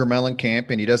John Cougar Mellencamp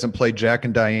and he doesn't play Jack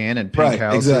and Diane and Pink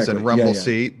Houses and Rumble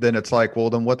Seat, then it's like, well,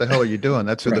 then what the hell are you doing?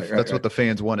 That's what the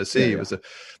fans want to see. Yeah. It was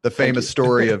the famous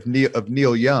story of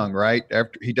Neil Young, right?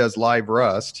 After he does Live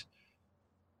Rust,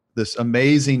 this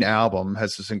amazing album,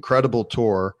 has this incredible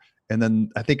tour. And then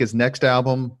I think his next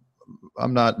album,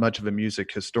 I'm not much of a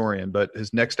music historian, but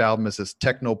his next album is this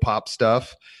techno pop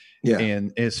stuff. Yeah.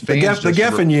 And his fans, the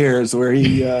Geffen years where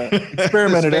he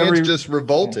experimented. His fans just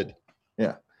revolted.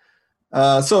 Yeah.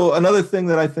 So another thing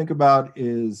that I think about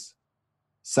is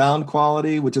sound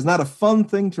quality, which is not a fun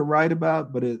thing to write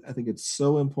about, but I think it's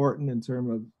so important in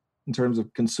terms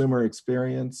of consumer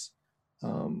experience.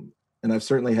 And I've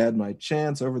certainly had my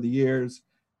chance over the years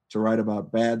to write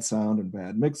about bad sound and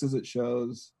bad mixes at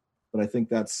shows, but I think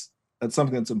that's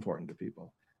something that's important to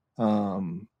people.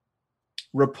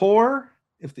 Rapport,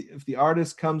 if the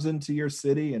artist comes into your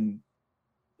city and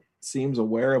seems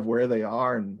aware of where they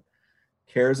are and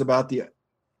cares about the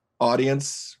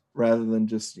audience rather than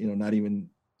just, not even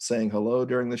saying hello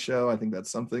during the show, I think that's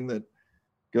something that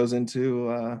goes into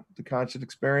the concert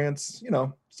experience,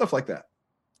 stuff like that.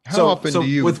 How often do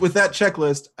you with that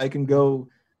checklist, I can go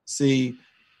see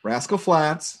Rascal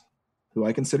Flatts, who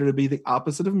I consider to be the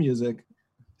opposite of music,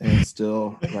 and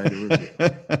still write a review.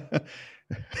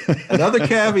 Another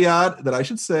caveat that I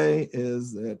should say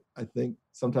is that I think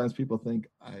sometimes people think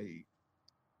I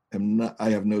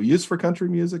have no use for country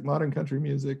music, modern country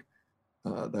music.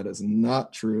 That is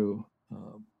not true.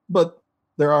 But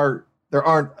there aren't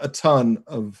a ton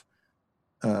of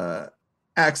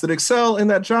acts that excel in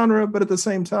that genre, but at the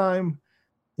same time,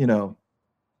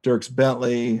 Dierks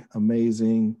Bentley,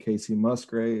 amazing. Casey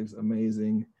Musgraves,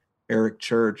 amazing. Eric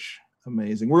Church,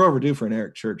 amazing. We're overdue for an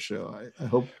Eric Church show. I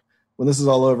hope when this is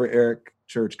all over, Eric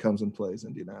Church comes and plays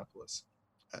Indianapolis.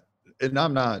 And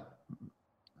I'm not.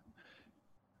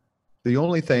 The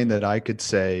only thing that I could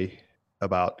say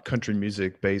about country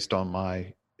music based on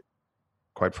my,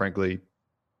 quite frankly,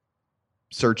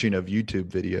 searching of YouTube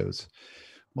videos,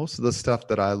 most of the stuff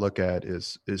that I look at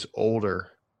is older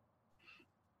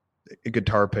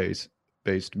guitar-based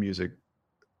music.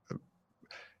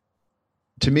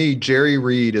 To me, Jerry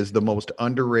Reed is the most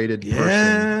underrated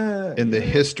person in the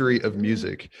history of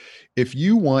music. If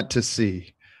you want to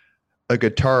see a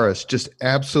guitarist just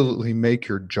absolutely make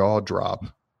your jaw drop,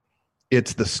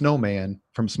 it's the Snowman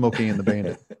from Smokey and the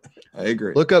Bandit. I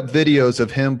agree. Look up videos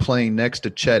of him playing next to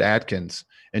Chet Atkins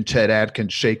and Chet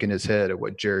Atkins shaking his head at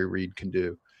what Jerry Reed can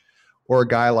do. Or a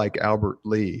guy like Albert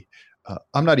Lee.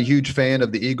 I'm not a huge fan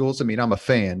of the Eagles. I mean, I'm a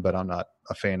fan, but I'm not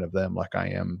a fan of them like I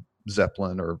am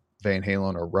Zeppelin or Van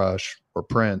Halen or Rush or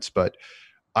Prince. But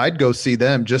I'd go see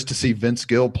them just to see Vince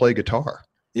Gill play guitar.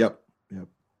 Yep.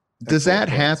 Does that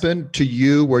happen to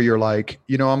you where you're like,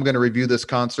 I'm going to review this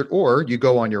concert, or you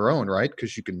go on your own, right?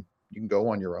 Because you can go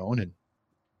on your own and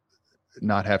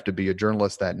not have to be a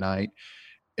journalist that night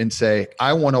and say,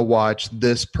 I want to watch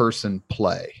this person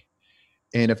play.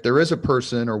 And if there is a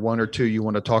person or one or two you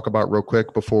want to talk about real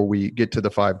quick before we get to the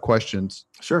 5 questions,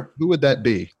 sure. Who would that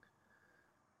be?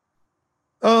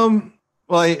 Well,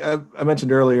 I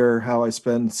mentioned earlier how I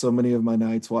spend so many of my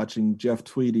nights watching Jeff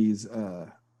Tweedy's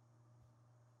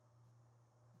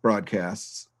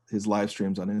broadcasts, his live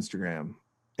streams on Instagram.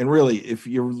 And really, if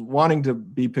you're wanting to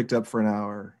be picked up for an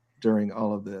hour during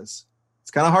all of this, it's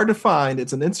kind of hard to find.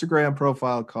 It's an Instagram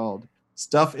profile called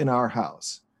Stuff in Our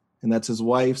House. And that's his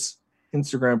wife's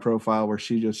Instagram profile where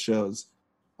she just shows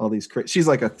all these she's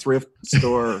like a thrift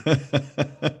store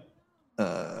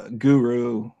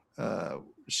guru.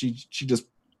 She just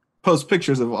posts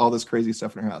pictures of all this crazy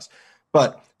stuff in her house.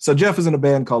 But so Jeff is in a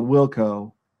band called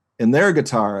Wilco, and their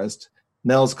guitarist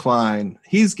Nels Cline,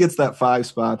 he gets that 5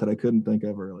 spot that I couldn't think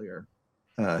of earlier.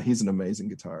 He's an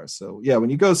amazing guitarist. So yeah, when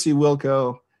you go see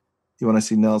Wilco, you want to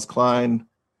see Nels Cline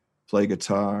play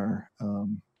guitar. I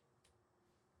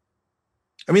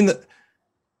mean,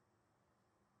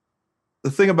 the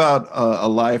thing about a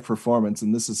live performance,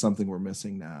 and this is something we're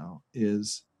missing now,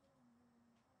 is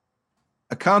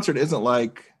a concert isn't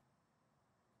like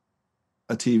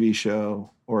a TV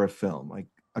show or a film. Like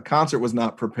a concert was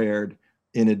not prepared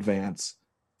in advance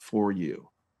for you.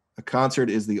 A concert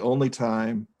is the only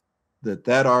time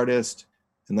that artist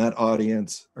and that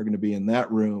audience are going to be in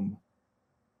that room.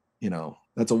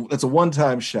 That's a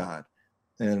one-time shot.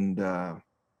 And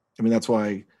that's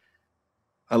why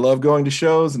I love going to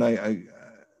shows, and I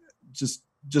just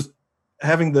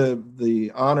having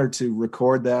the honor to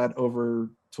record that over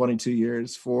 22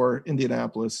 years for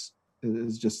Indianapolis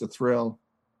is just a thrill,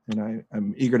 and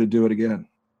I'm eager to do it again.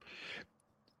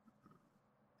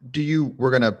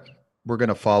 We're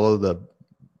gonna follow the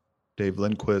Dave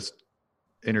Lindquist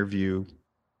interview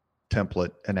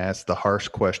template and ask the harsh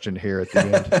question here at the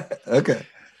end. Okay,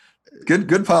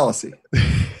 good policy.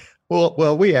 Well,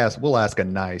 we'll ask a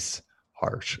nice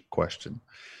harsh question.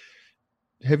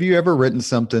 Have you ever written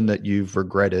something that you've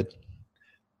regretted?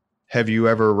 Have you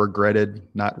ever regretted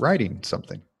not writing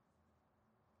something?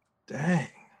 Dang.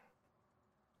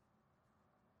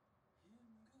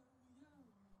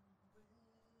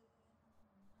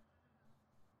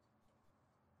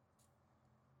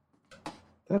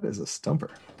 That is a stumper.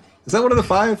 Is that one of the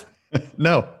 5?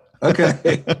 No.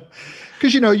 Okay.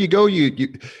 Because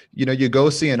you go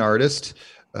see an artist,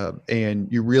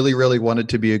 and you really really want it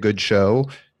to be a good show,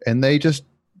 and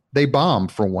they bomb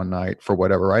for one night for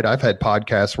whatever, right? I've had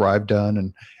podcasts where I've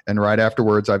done, and right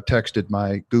afterwards I've texted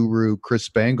my guru Chris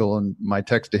Spangle, and my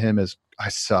text to him is, I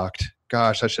sucked.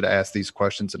 Gosh, I should have asked these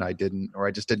questions and I didn't, or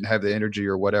I just didn't have the energy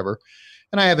or whatever.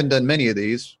 And I haven't done many of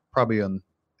these, probably in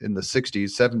the 60s,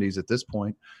 70s at this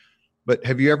point. But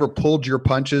have you ever pulled your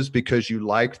punches because you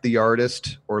liked the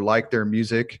artist or liked their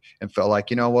music and felt like,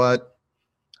 you know what,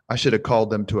 I should have called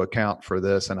them to account for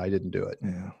this and I didn't do it?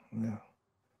 Yeah.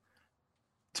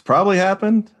 It's probably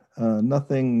happened.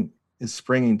 Nothing is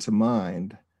springing to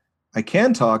mind. I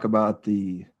can talk about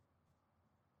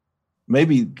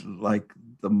maybe like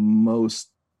the most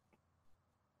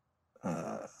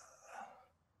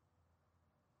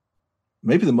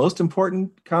maybe the most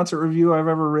important concert review I've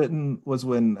ever written was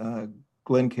when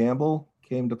Glen Campbell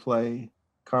came to play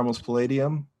Carmel's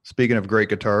Palladium. Speaking of great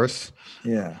guitarists.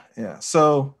 Yeah.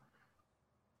 So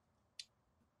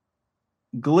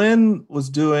Glen was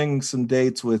doing some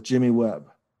dates with Jimmy Webb,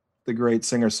 the great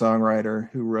singer-songwriter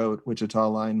who wrote Wichita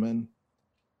Lineman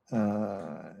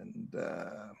and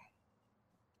a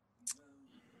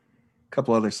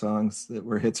couple other songs that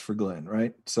were hits for Glen,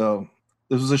 right? So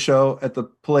this was a show at the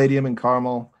Palladium in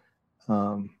Carmel.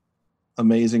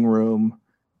 Amazing room.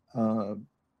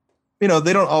 They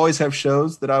don't always have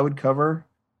shows that I would cover.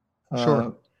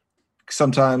 Sure.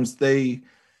 Sometimes they'll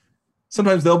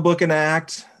book an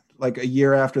act like a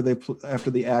year after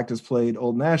the act has played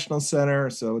Old National Center.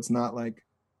 So it's not like,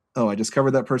 oh, I just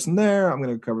covered that person there, I'm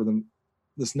going to cover them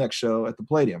this next show at the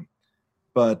Palladium.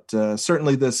 But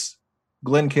certainly this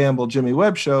Glen Campbell, Jimmy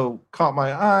Webb show caught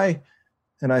my eye.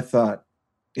 And I thought,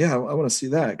 yeah, I want to see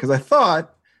that. Because I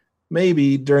thought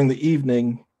maybe during the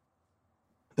evening,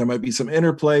 there might be some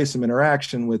interplay, some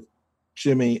interaction with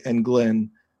Jimmy and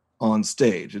Glen on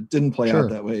stage. It didn't play out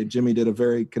that way. Jimmy did a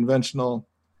very conventional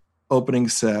opening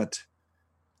set,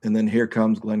 and then here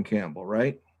comes Glen Campbell,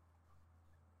 right?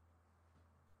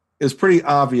 It was pretty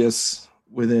obvious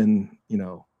within,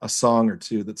 a song or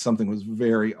two that something was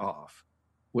very off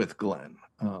with Glen.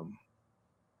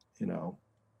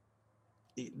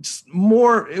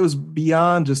 It was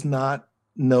beyond just not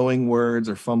knowing words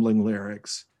or fumbling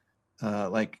lyrics.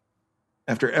 Like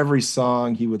after every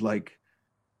song, he would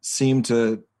seem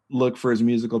to look for his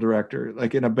musical director.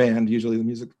 Like in a band, usually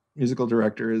the musical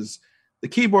director is the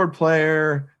keyboard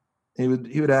player. He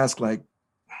would ask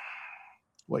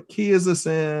what key is this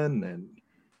in and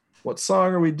what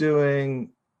song are we doing?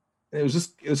 And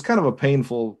it was kind of a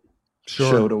painful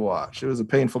show to watch. It was a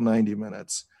painful 90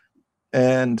 minutes.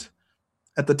 And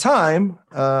at the time,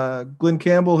 Glen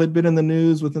Campbell had been in the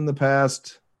news within the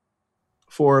past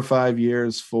 4 or 5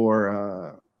 years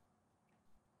for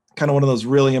kind of one of those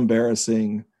really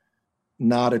embarrassing,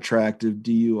 not attractive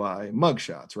DUI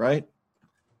mugshots, right?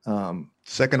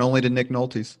 Second only to Nick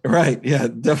Nolte's. Right. Yeah,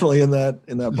 definitely in that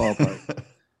ballpark.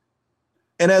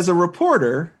 And as a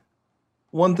reporter,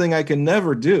 one thing I can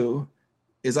never do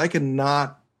is I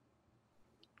cannot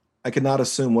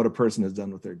assume what a person has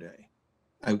done with their day.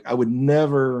 I would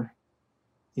never,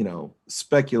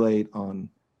 speculate on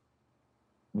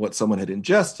what someone had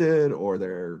ingested or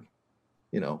their,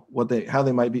 how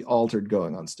they might be altered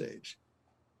going on stage.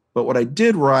 But what I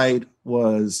did write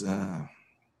was,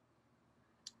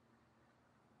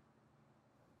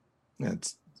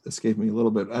 it's escaped me a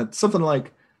little bit. Something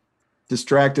like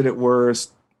distracted at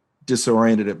worst,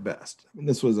 disoriented at best. I mean,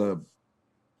 this was a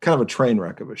kind of a train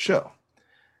wreck of a show.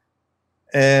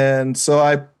 And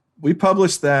so we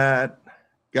published that,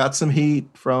 got some heat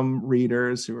from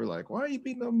readers who were like, why are you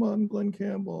beating up on Glen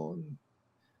Campbell? And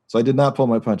so I did not pull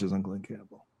my punches on Glen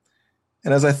Campbell.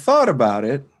 And as I thought about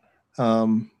it,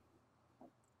 Glen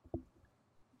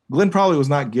probably was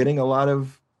not getting a lot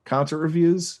of concert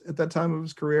reviews at that time of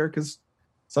his career, because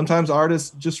sometimes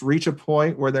artists just reach a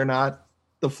point where they're not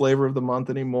the flavor of the month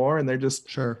anymore, and they're just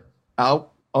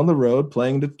out on the road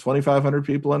playing to 2,500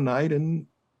 people a night, and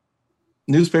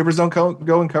newspapers don't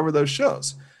go and cover those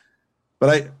shows.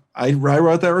 But I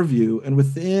wrote that review, and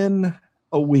within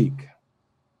a week,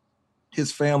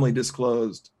 his family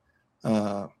disclosed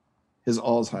his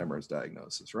Alzheimer's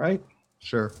diagnosis, right?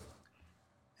 Sure.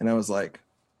 And I was like,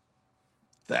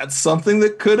 that's something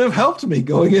that could have helped me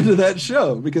going into that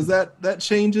show, because that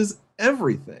changes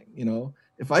everything.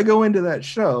 If I go into that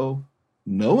show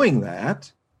knowing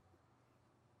that,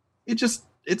 it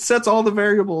sets all the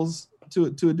variables to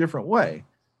a different way.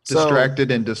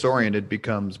 Distracted and disoriented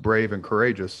becomes brave and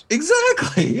courageous.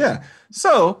 Exactly. Yeah.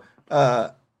 So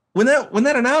when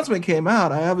that announcement came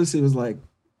out, I obviously was like,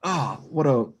 oh, what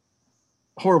a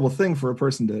horrible thing for a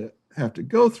person have to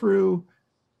go through.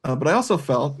 But I also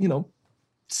felt,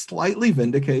 slightly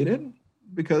vindicated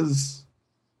because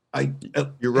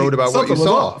you wrote about what you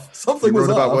saw. Something was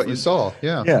off. About what you saw.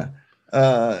 Yeah. Yeah.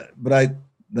 But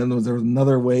then there was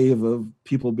another wave of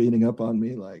people beating up on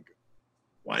me, like,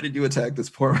 why did you attack this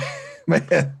poor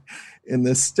man in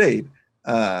this state?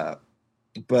 So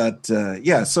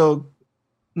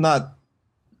not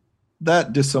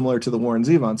that dissimilar to the Warren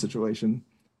Zevon situation.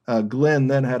 Glenn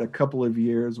then had a couple of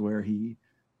years where he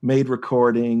made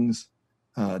recordings,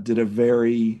 did a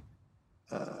very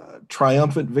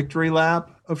triumphant victory lap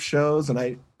of shows. And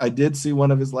I did see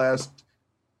one of his last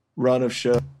run of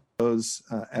shows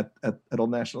at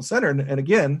Old National Center. And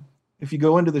again, if you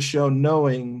go into the show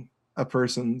knowing a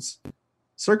person's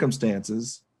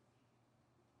circumstances,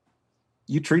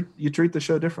 you treat the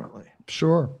show differently.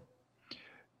 Sure.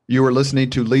 You are listening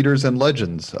to Leaders and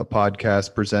Legends, a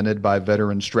podcast presented by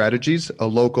Veteran Strategies, a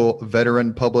local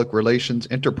veteran public relations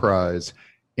enterprise,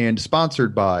 and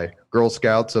sponsored by Girl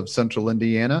Scouts of Central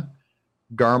Indiana,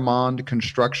 Garmond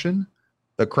Construction,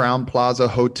 the Crown Plaza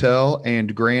Hotel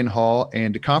and Grand Hall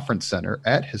and Conference Center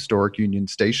at Historic Union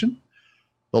Station,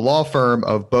 the law firm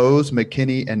of Bose,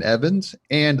 McKinney, and Evans,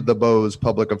 and the Bose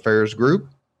Public Affairs Group,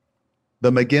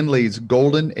 the McGinley's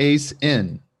Golden Ace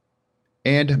Inn,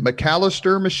 and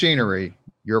McAllister Machinery,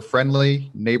 your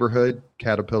friendly neighborhood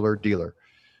Caterpillar dealer.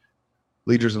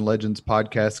 Leaders and Legends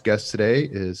podcast guest today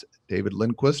is David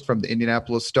Lindquist from the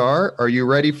Indianapolis Star. Are you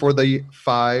ready for the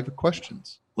 5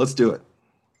 questions? Let's do it.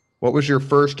 What was your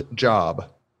first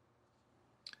job?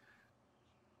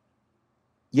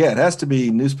 Yeah, it has to be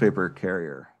newspaper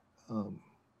carrier.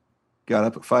 Got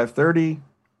up at 5:30,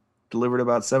 delivered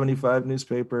about 75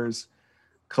 newspapers.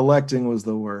 Collecting was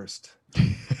the worst.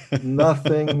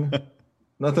 Nothing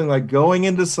like going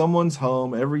into someone's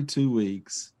home every 2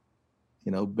 weeks,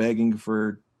 begging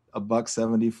for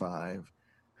 $1.75.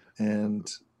 And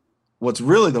what's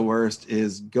really the worst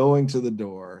is going to the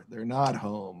door. They're not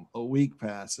home. A week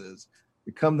passes.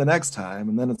 You come the next time,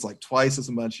 and then it's like twice as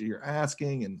much you're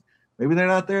asking, and maybe they're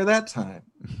not there that time.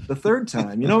 The third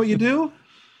time, you know what you do?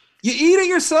 You eat it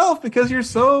yourself because you're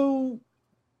so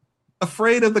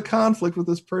afraid of the conflict with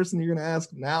this person you're going to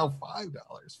ask now $5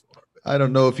 for. I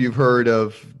don't know if you've heard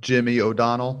of Jimmy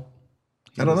O'Donnell.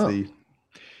 I don't know.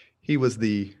 He was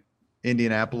the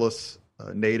Indianapolis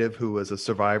native who was a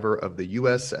survivor of the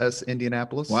USS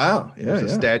Indianapolis. Wow. Yeah,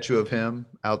 There's a statue of him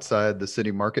outside the city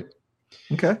market.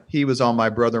 Okay. He was on my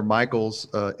brother Michael's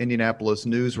Indianapolis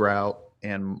news route,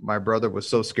 and my brother was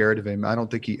so scared of him, I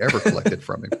don't think he ever collected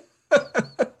from him.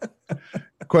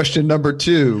 Question number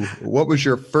 2. What was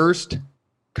your first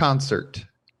concert?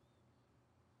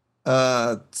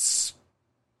 That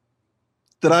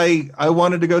I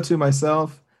wanted to go to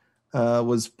myself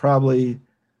was probably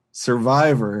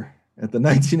Survivor at the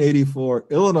 1984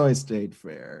 Illinois State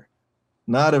Fair.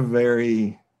 Not a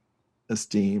very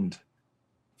esteemed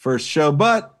first show,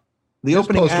 but the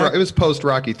opening act, it was post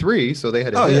Rocky III, so they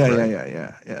had a hit, right?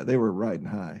 Yeah. They were riding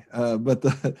high. But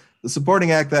the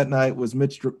supporting act that night was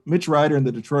Mitch Ryder and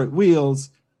the Detroit Wheels,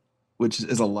 which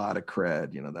is a lot of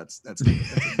cred. That's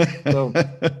so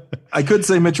I could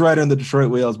say Mitch Ryder and the Detroit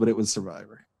Wheels, but it was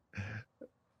Survivor.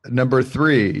 Number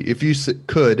 3, if you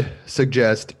could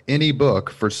suggest any book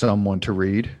for someone to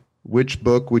read, which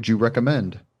book would you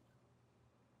recommend?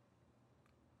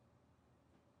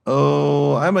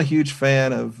 Oh, I'm a huge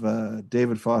fan of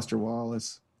David Foster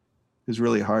Wallace, who's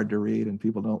really hard to read, and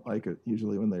people don't like it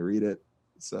usually when they read it.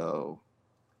 So,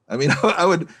 I mean, I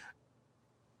would,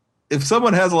 if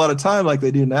someone has a lot of time like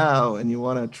they do now, and you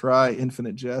want to try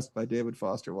Infinite Jest by David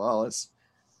Foster Wallace,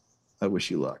 I wish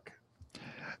you luck.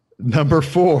 Number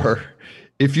 4,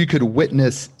 if you could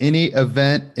witness any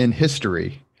event in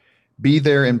history, be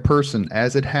there in person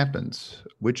as it happens,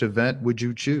 which event would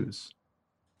you choose?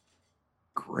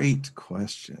 Great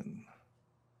question.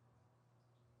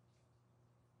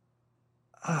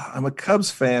 I'm a Cubs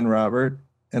fan, Robert,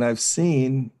 and I've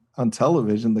seen on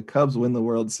television the Cubs win the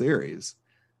World Series.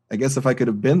 I guess if I could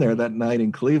have been there that night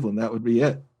in Cleveland, that would be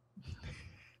it.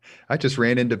 I just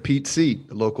ran into Pete Seat,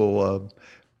 a local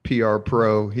PR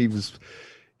pro. He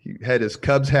had his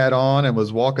Cubs hat on and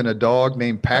was walking a dog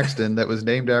named Paxton that was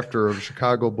named after a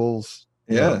Chicago Bulls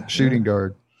shooting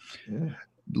guard. Yeah.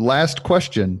 Last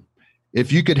question.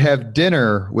 If you could have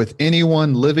dinner with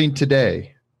anyone living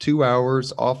today, 2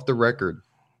 hours off the record,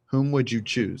 whom would you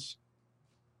choose?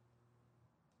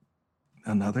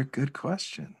 Another good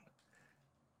question.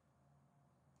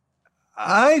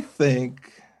 I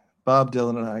think Bob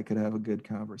Dylan and I could have a good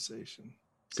conversation.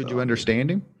 Could you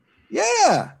understand him?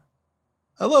 Yeah.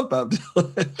 I love Bob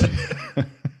Dylan.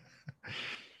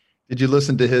 Did you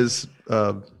listen to his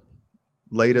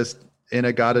latest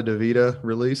In-A-Gadda-Da-Vida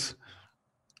release?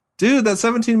 Dude, that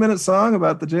 17-minute song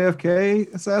about the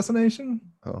JFK assassination?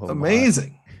 Oh,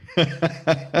 amazing.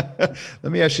 Let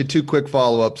me ask you 2 quick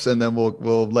follow-ups and then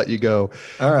we'll let you go.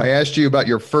 All right. I asked you about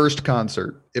your first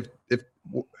concert.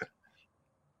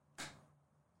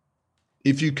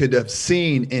 If you could have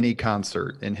seen any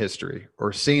concert in history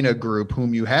or seen a group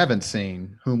whom you haven't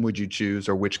seen, whom would you choose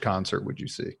or which concert would you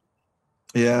see?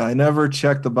 Yeah, I never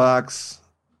checked the box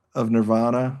of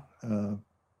Nirvana.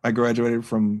 I graduated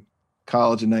from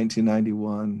college in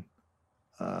 1991.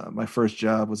 My first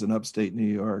job was in upstate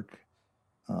New York,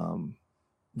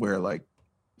 where like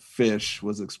Fish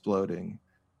was exploding.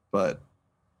 But,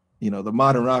 the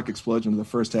modern rock explosion of the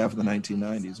first half of the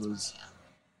 1990s was,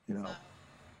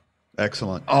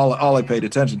 excellent. All I paid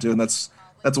attention to. And that's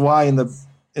why in the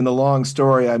long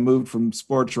story, I moved from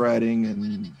sports writing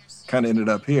and kind of ended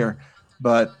up here.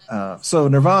 But so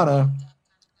Nirvana,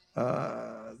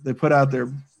 they put out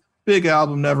their big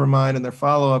album, Nevermind, and their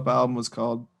follow-up album was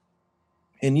called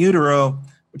In Utero,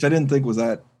 which I didn't think was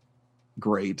that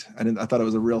great. I thought it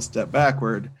was a real step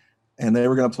backward. And they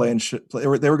were going to play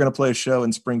a show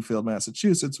in Springfield,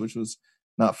 Massachusetts, which was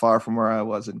not far from where I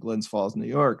was in Glens Falls, New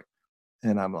York.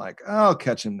 And I'm like, I'll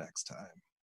catch him next time.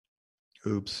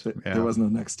 Oops. There was no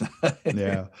next time.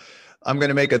 Yeah. I'm going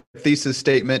to make a thesis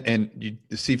statement and you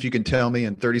see if you can tell me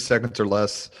in 30 seconds or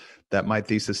less that my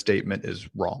thesis statement is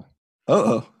wrong.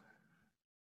 Uh-oh.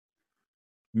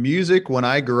 Music when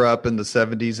I grew up in the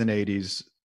 70s and 80s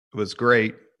was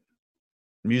great.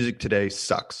 Music today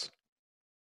sucks.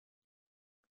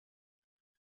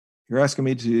 You're asking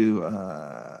me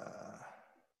to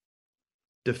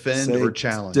defend or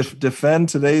challenge? Defend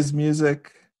today's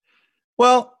music.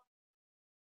 Well,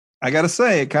 I got to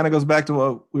say, it kind of goes back to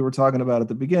what we were talking about at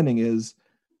the beginning is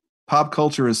pop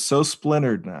culture is so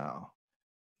splintered now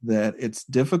that it's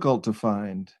difficult to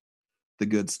find the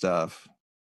good stuff,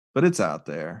 but it's out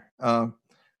there. I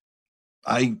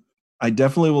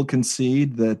definitely will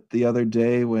concede that the other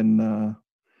day when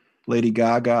Lady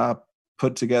Gaga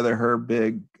put together her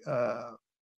big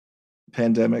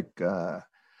pandemic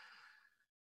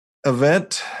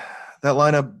event, that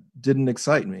lineup didn't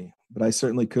excite me, but I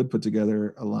certainly could put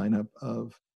together a lineup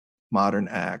of modern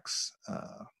acts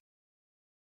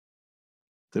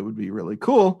that would be really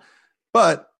cool.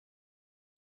 But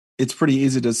it's pretty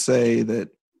easy to say that,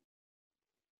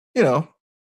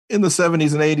 in the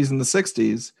 70s and 80s and the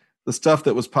 60s, the stuff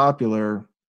that was popular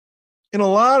in a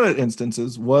lot of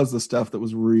instances was the stuff that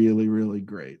was really, really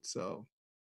great. So,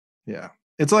 yeah,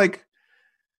 it's like,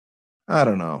 I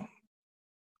don't know,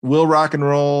 will rock and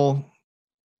roll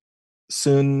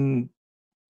soon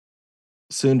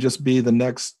just be the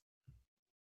next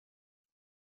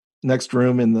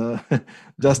room in the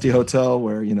Dusty Hotel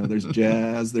where, there's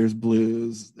jazz, there's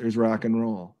blues, there's rock and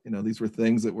roll. These were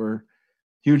things that were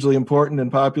hugely important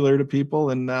and popular to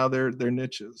people, and now they're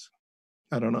niches.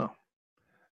 I don't know.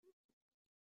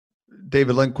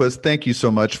 David Lindquist, thank you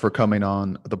so much for coming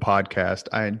on the podcast.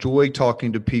 I enjoy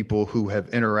talking to people who have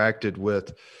interacted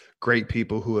with great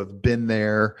people who have been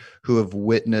there, who have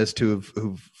witnessed,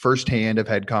 who've firsthand have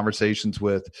had conversations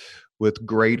with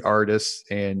great artists,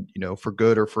 and for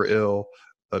good or for ill,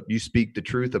 you speak the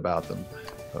truth about them.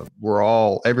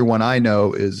 Everyone I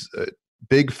know is a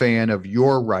big fan of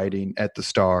your writing at the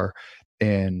Star,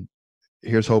 and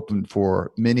here's hoping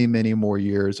for many, many more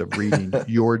years of reading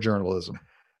your journalism.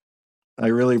 I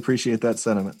really appreciate that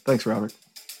sentiment. Thanks, Robert.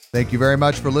 Thank you very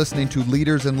much for listening to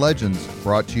Leaders and Legends,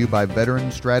 brought to you by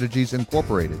Veteran Strategies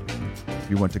Incorporated. If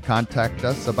you want to contact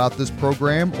us about this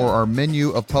program or our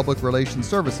menu of public relations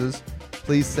services,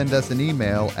 please send us an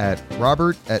email at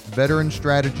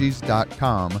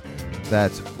robert@veteranstrategies.com.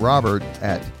 That's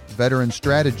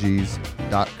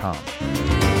robert@veteranstrategies.com.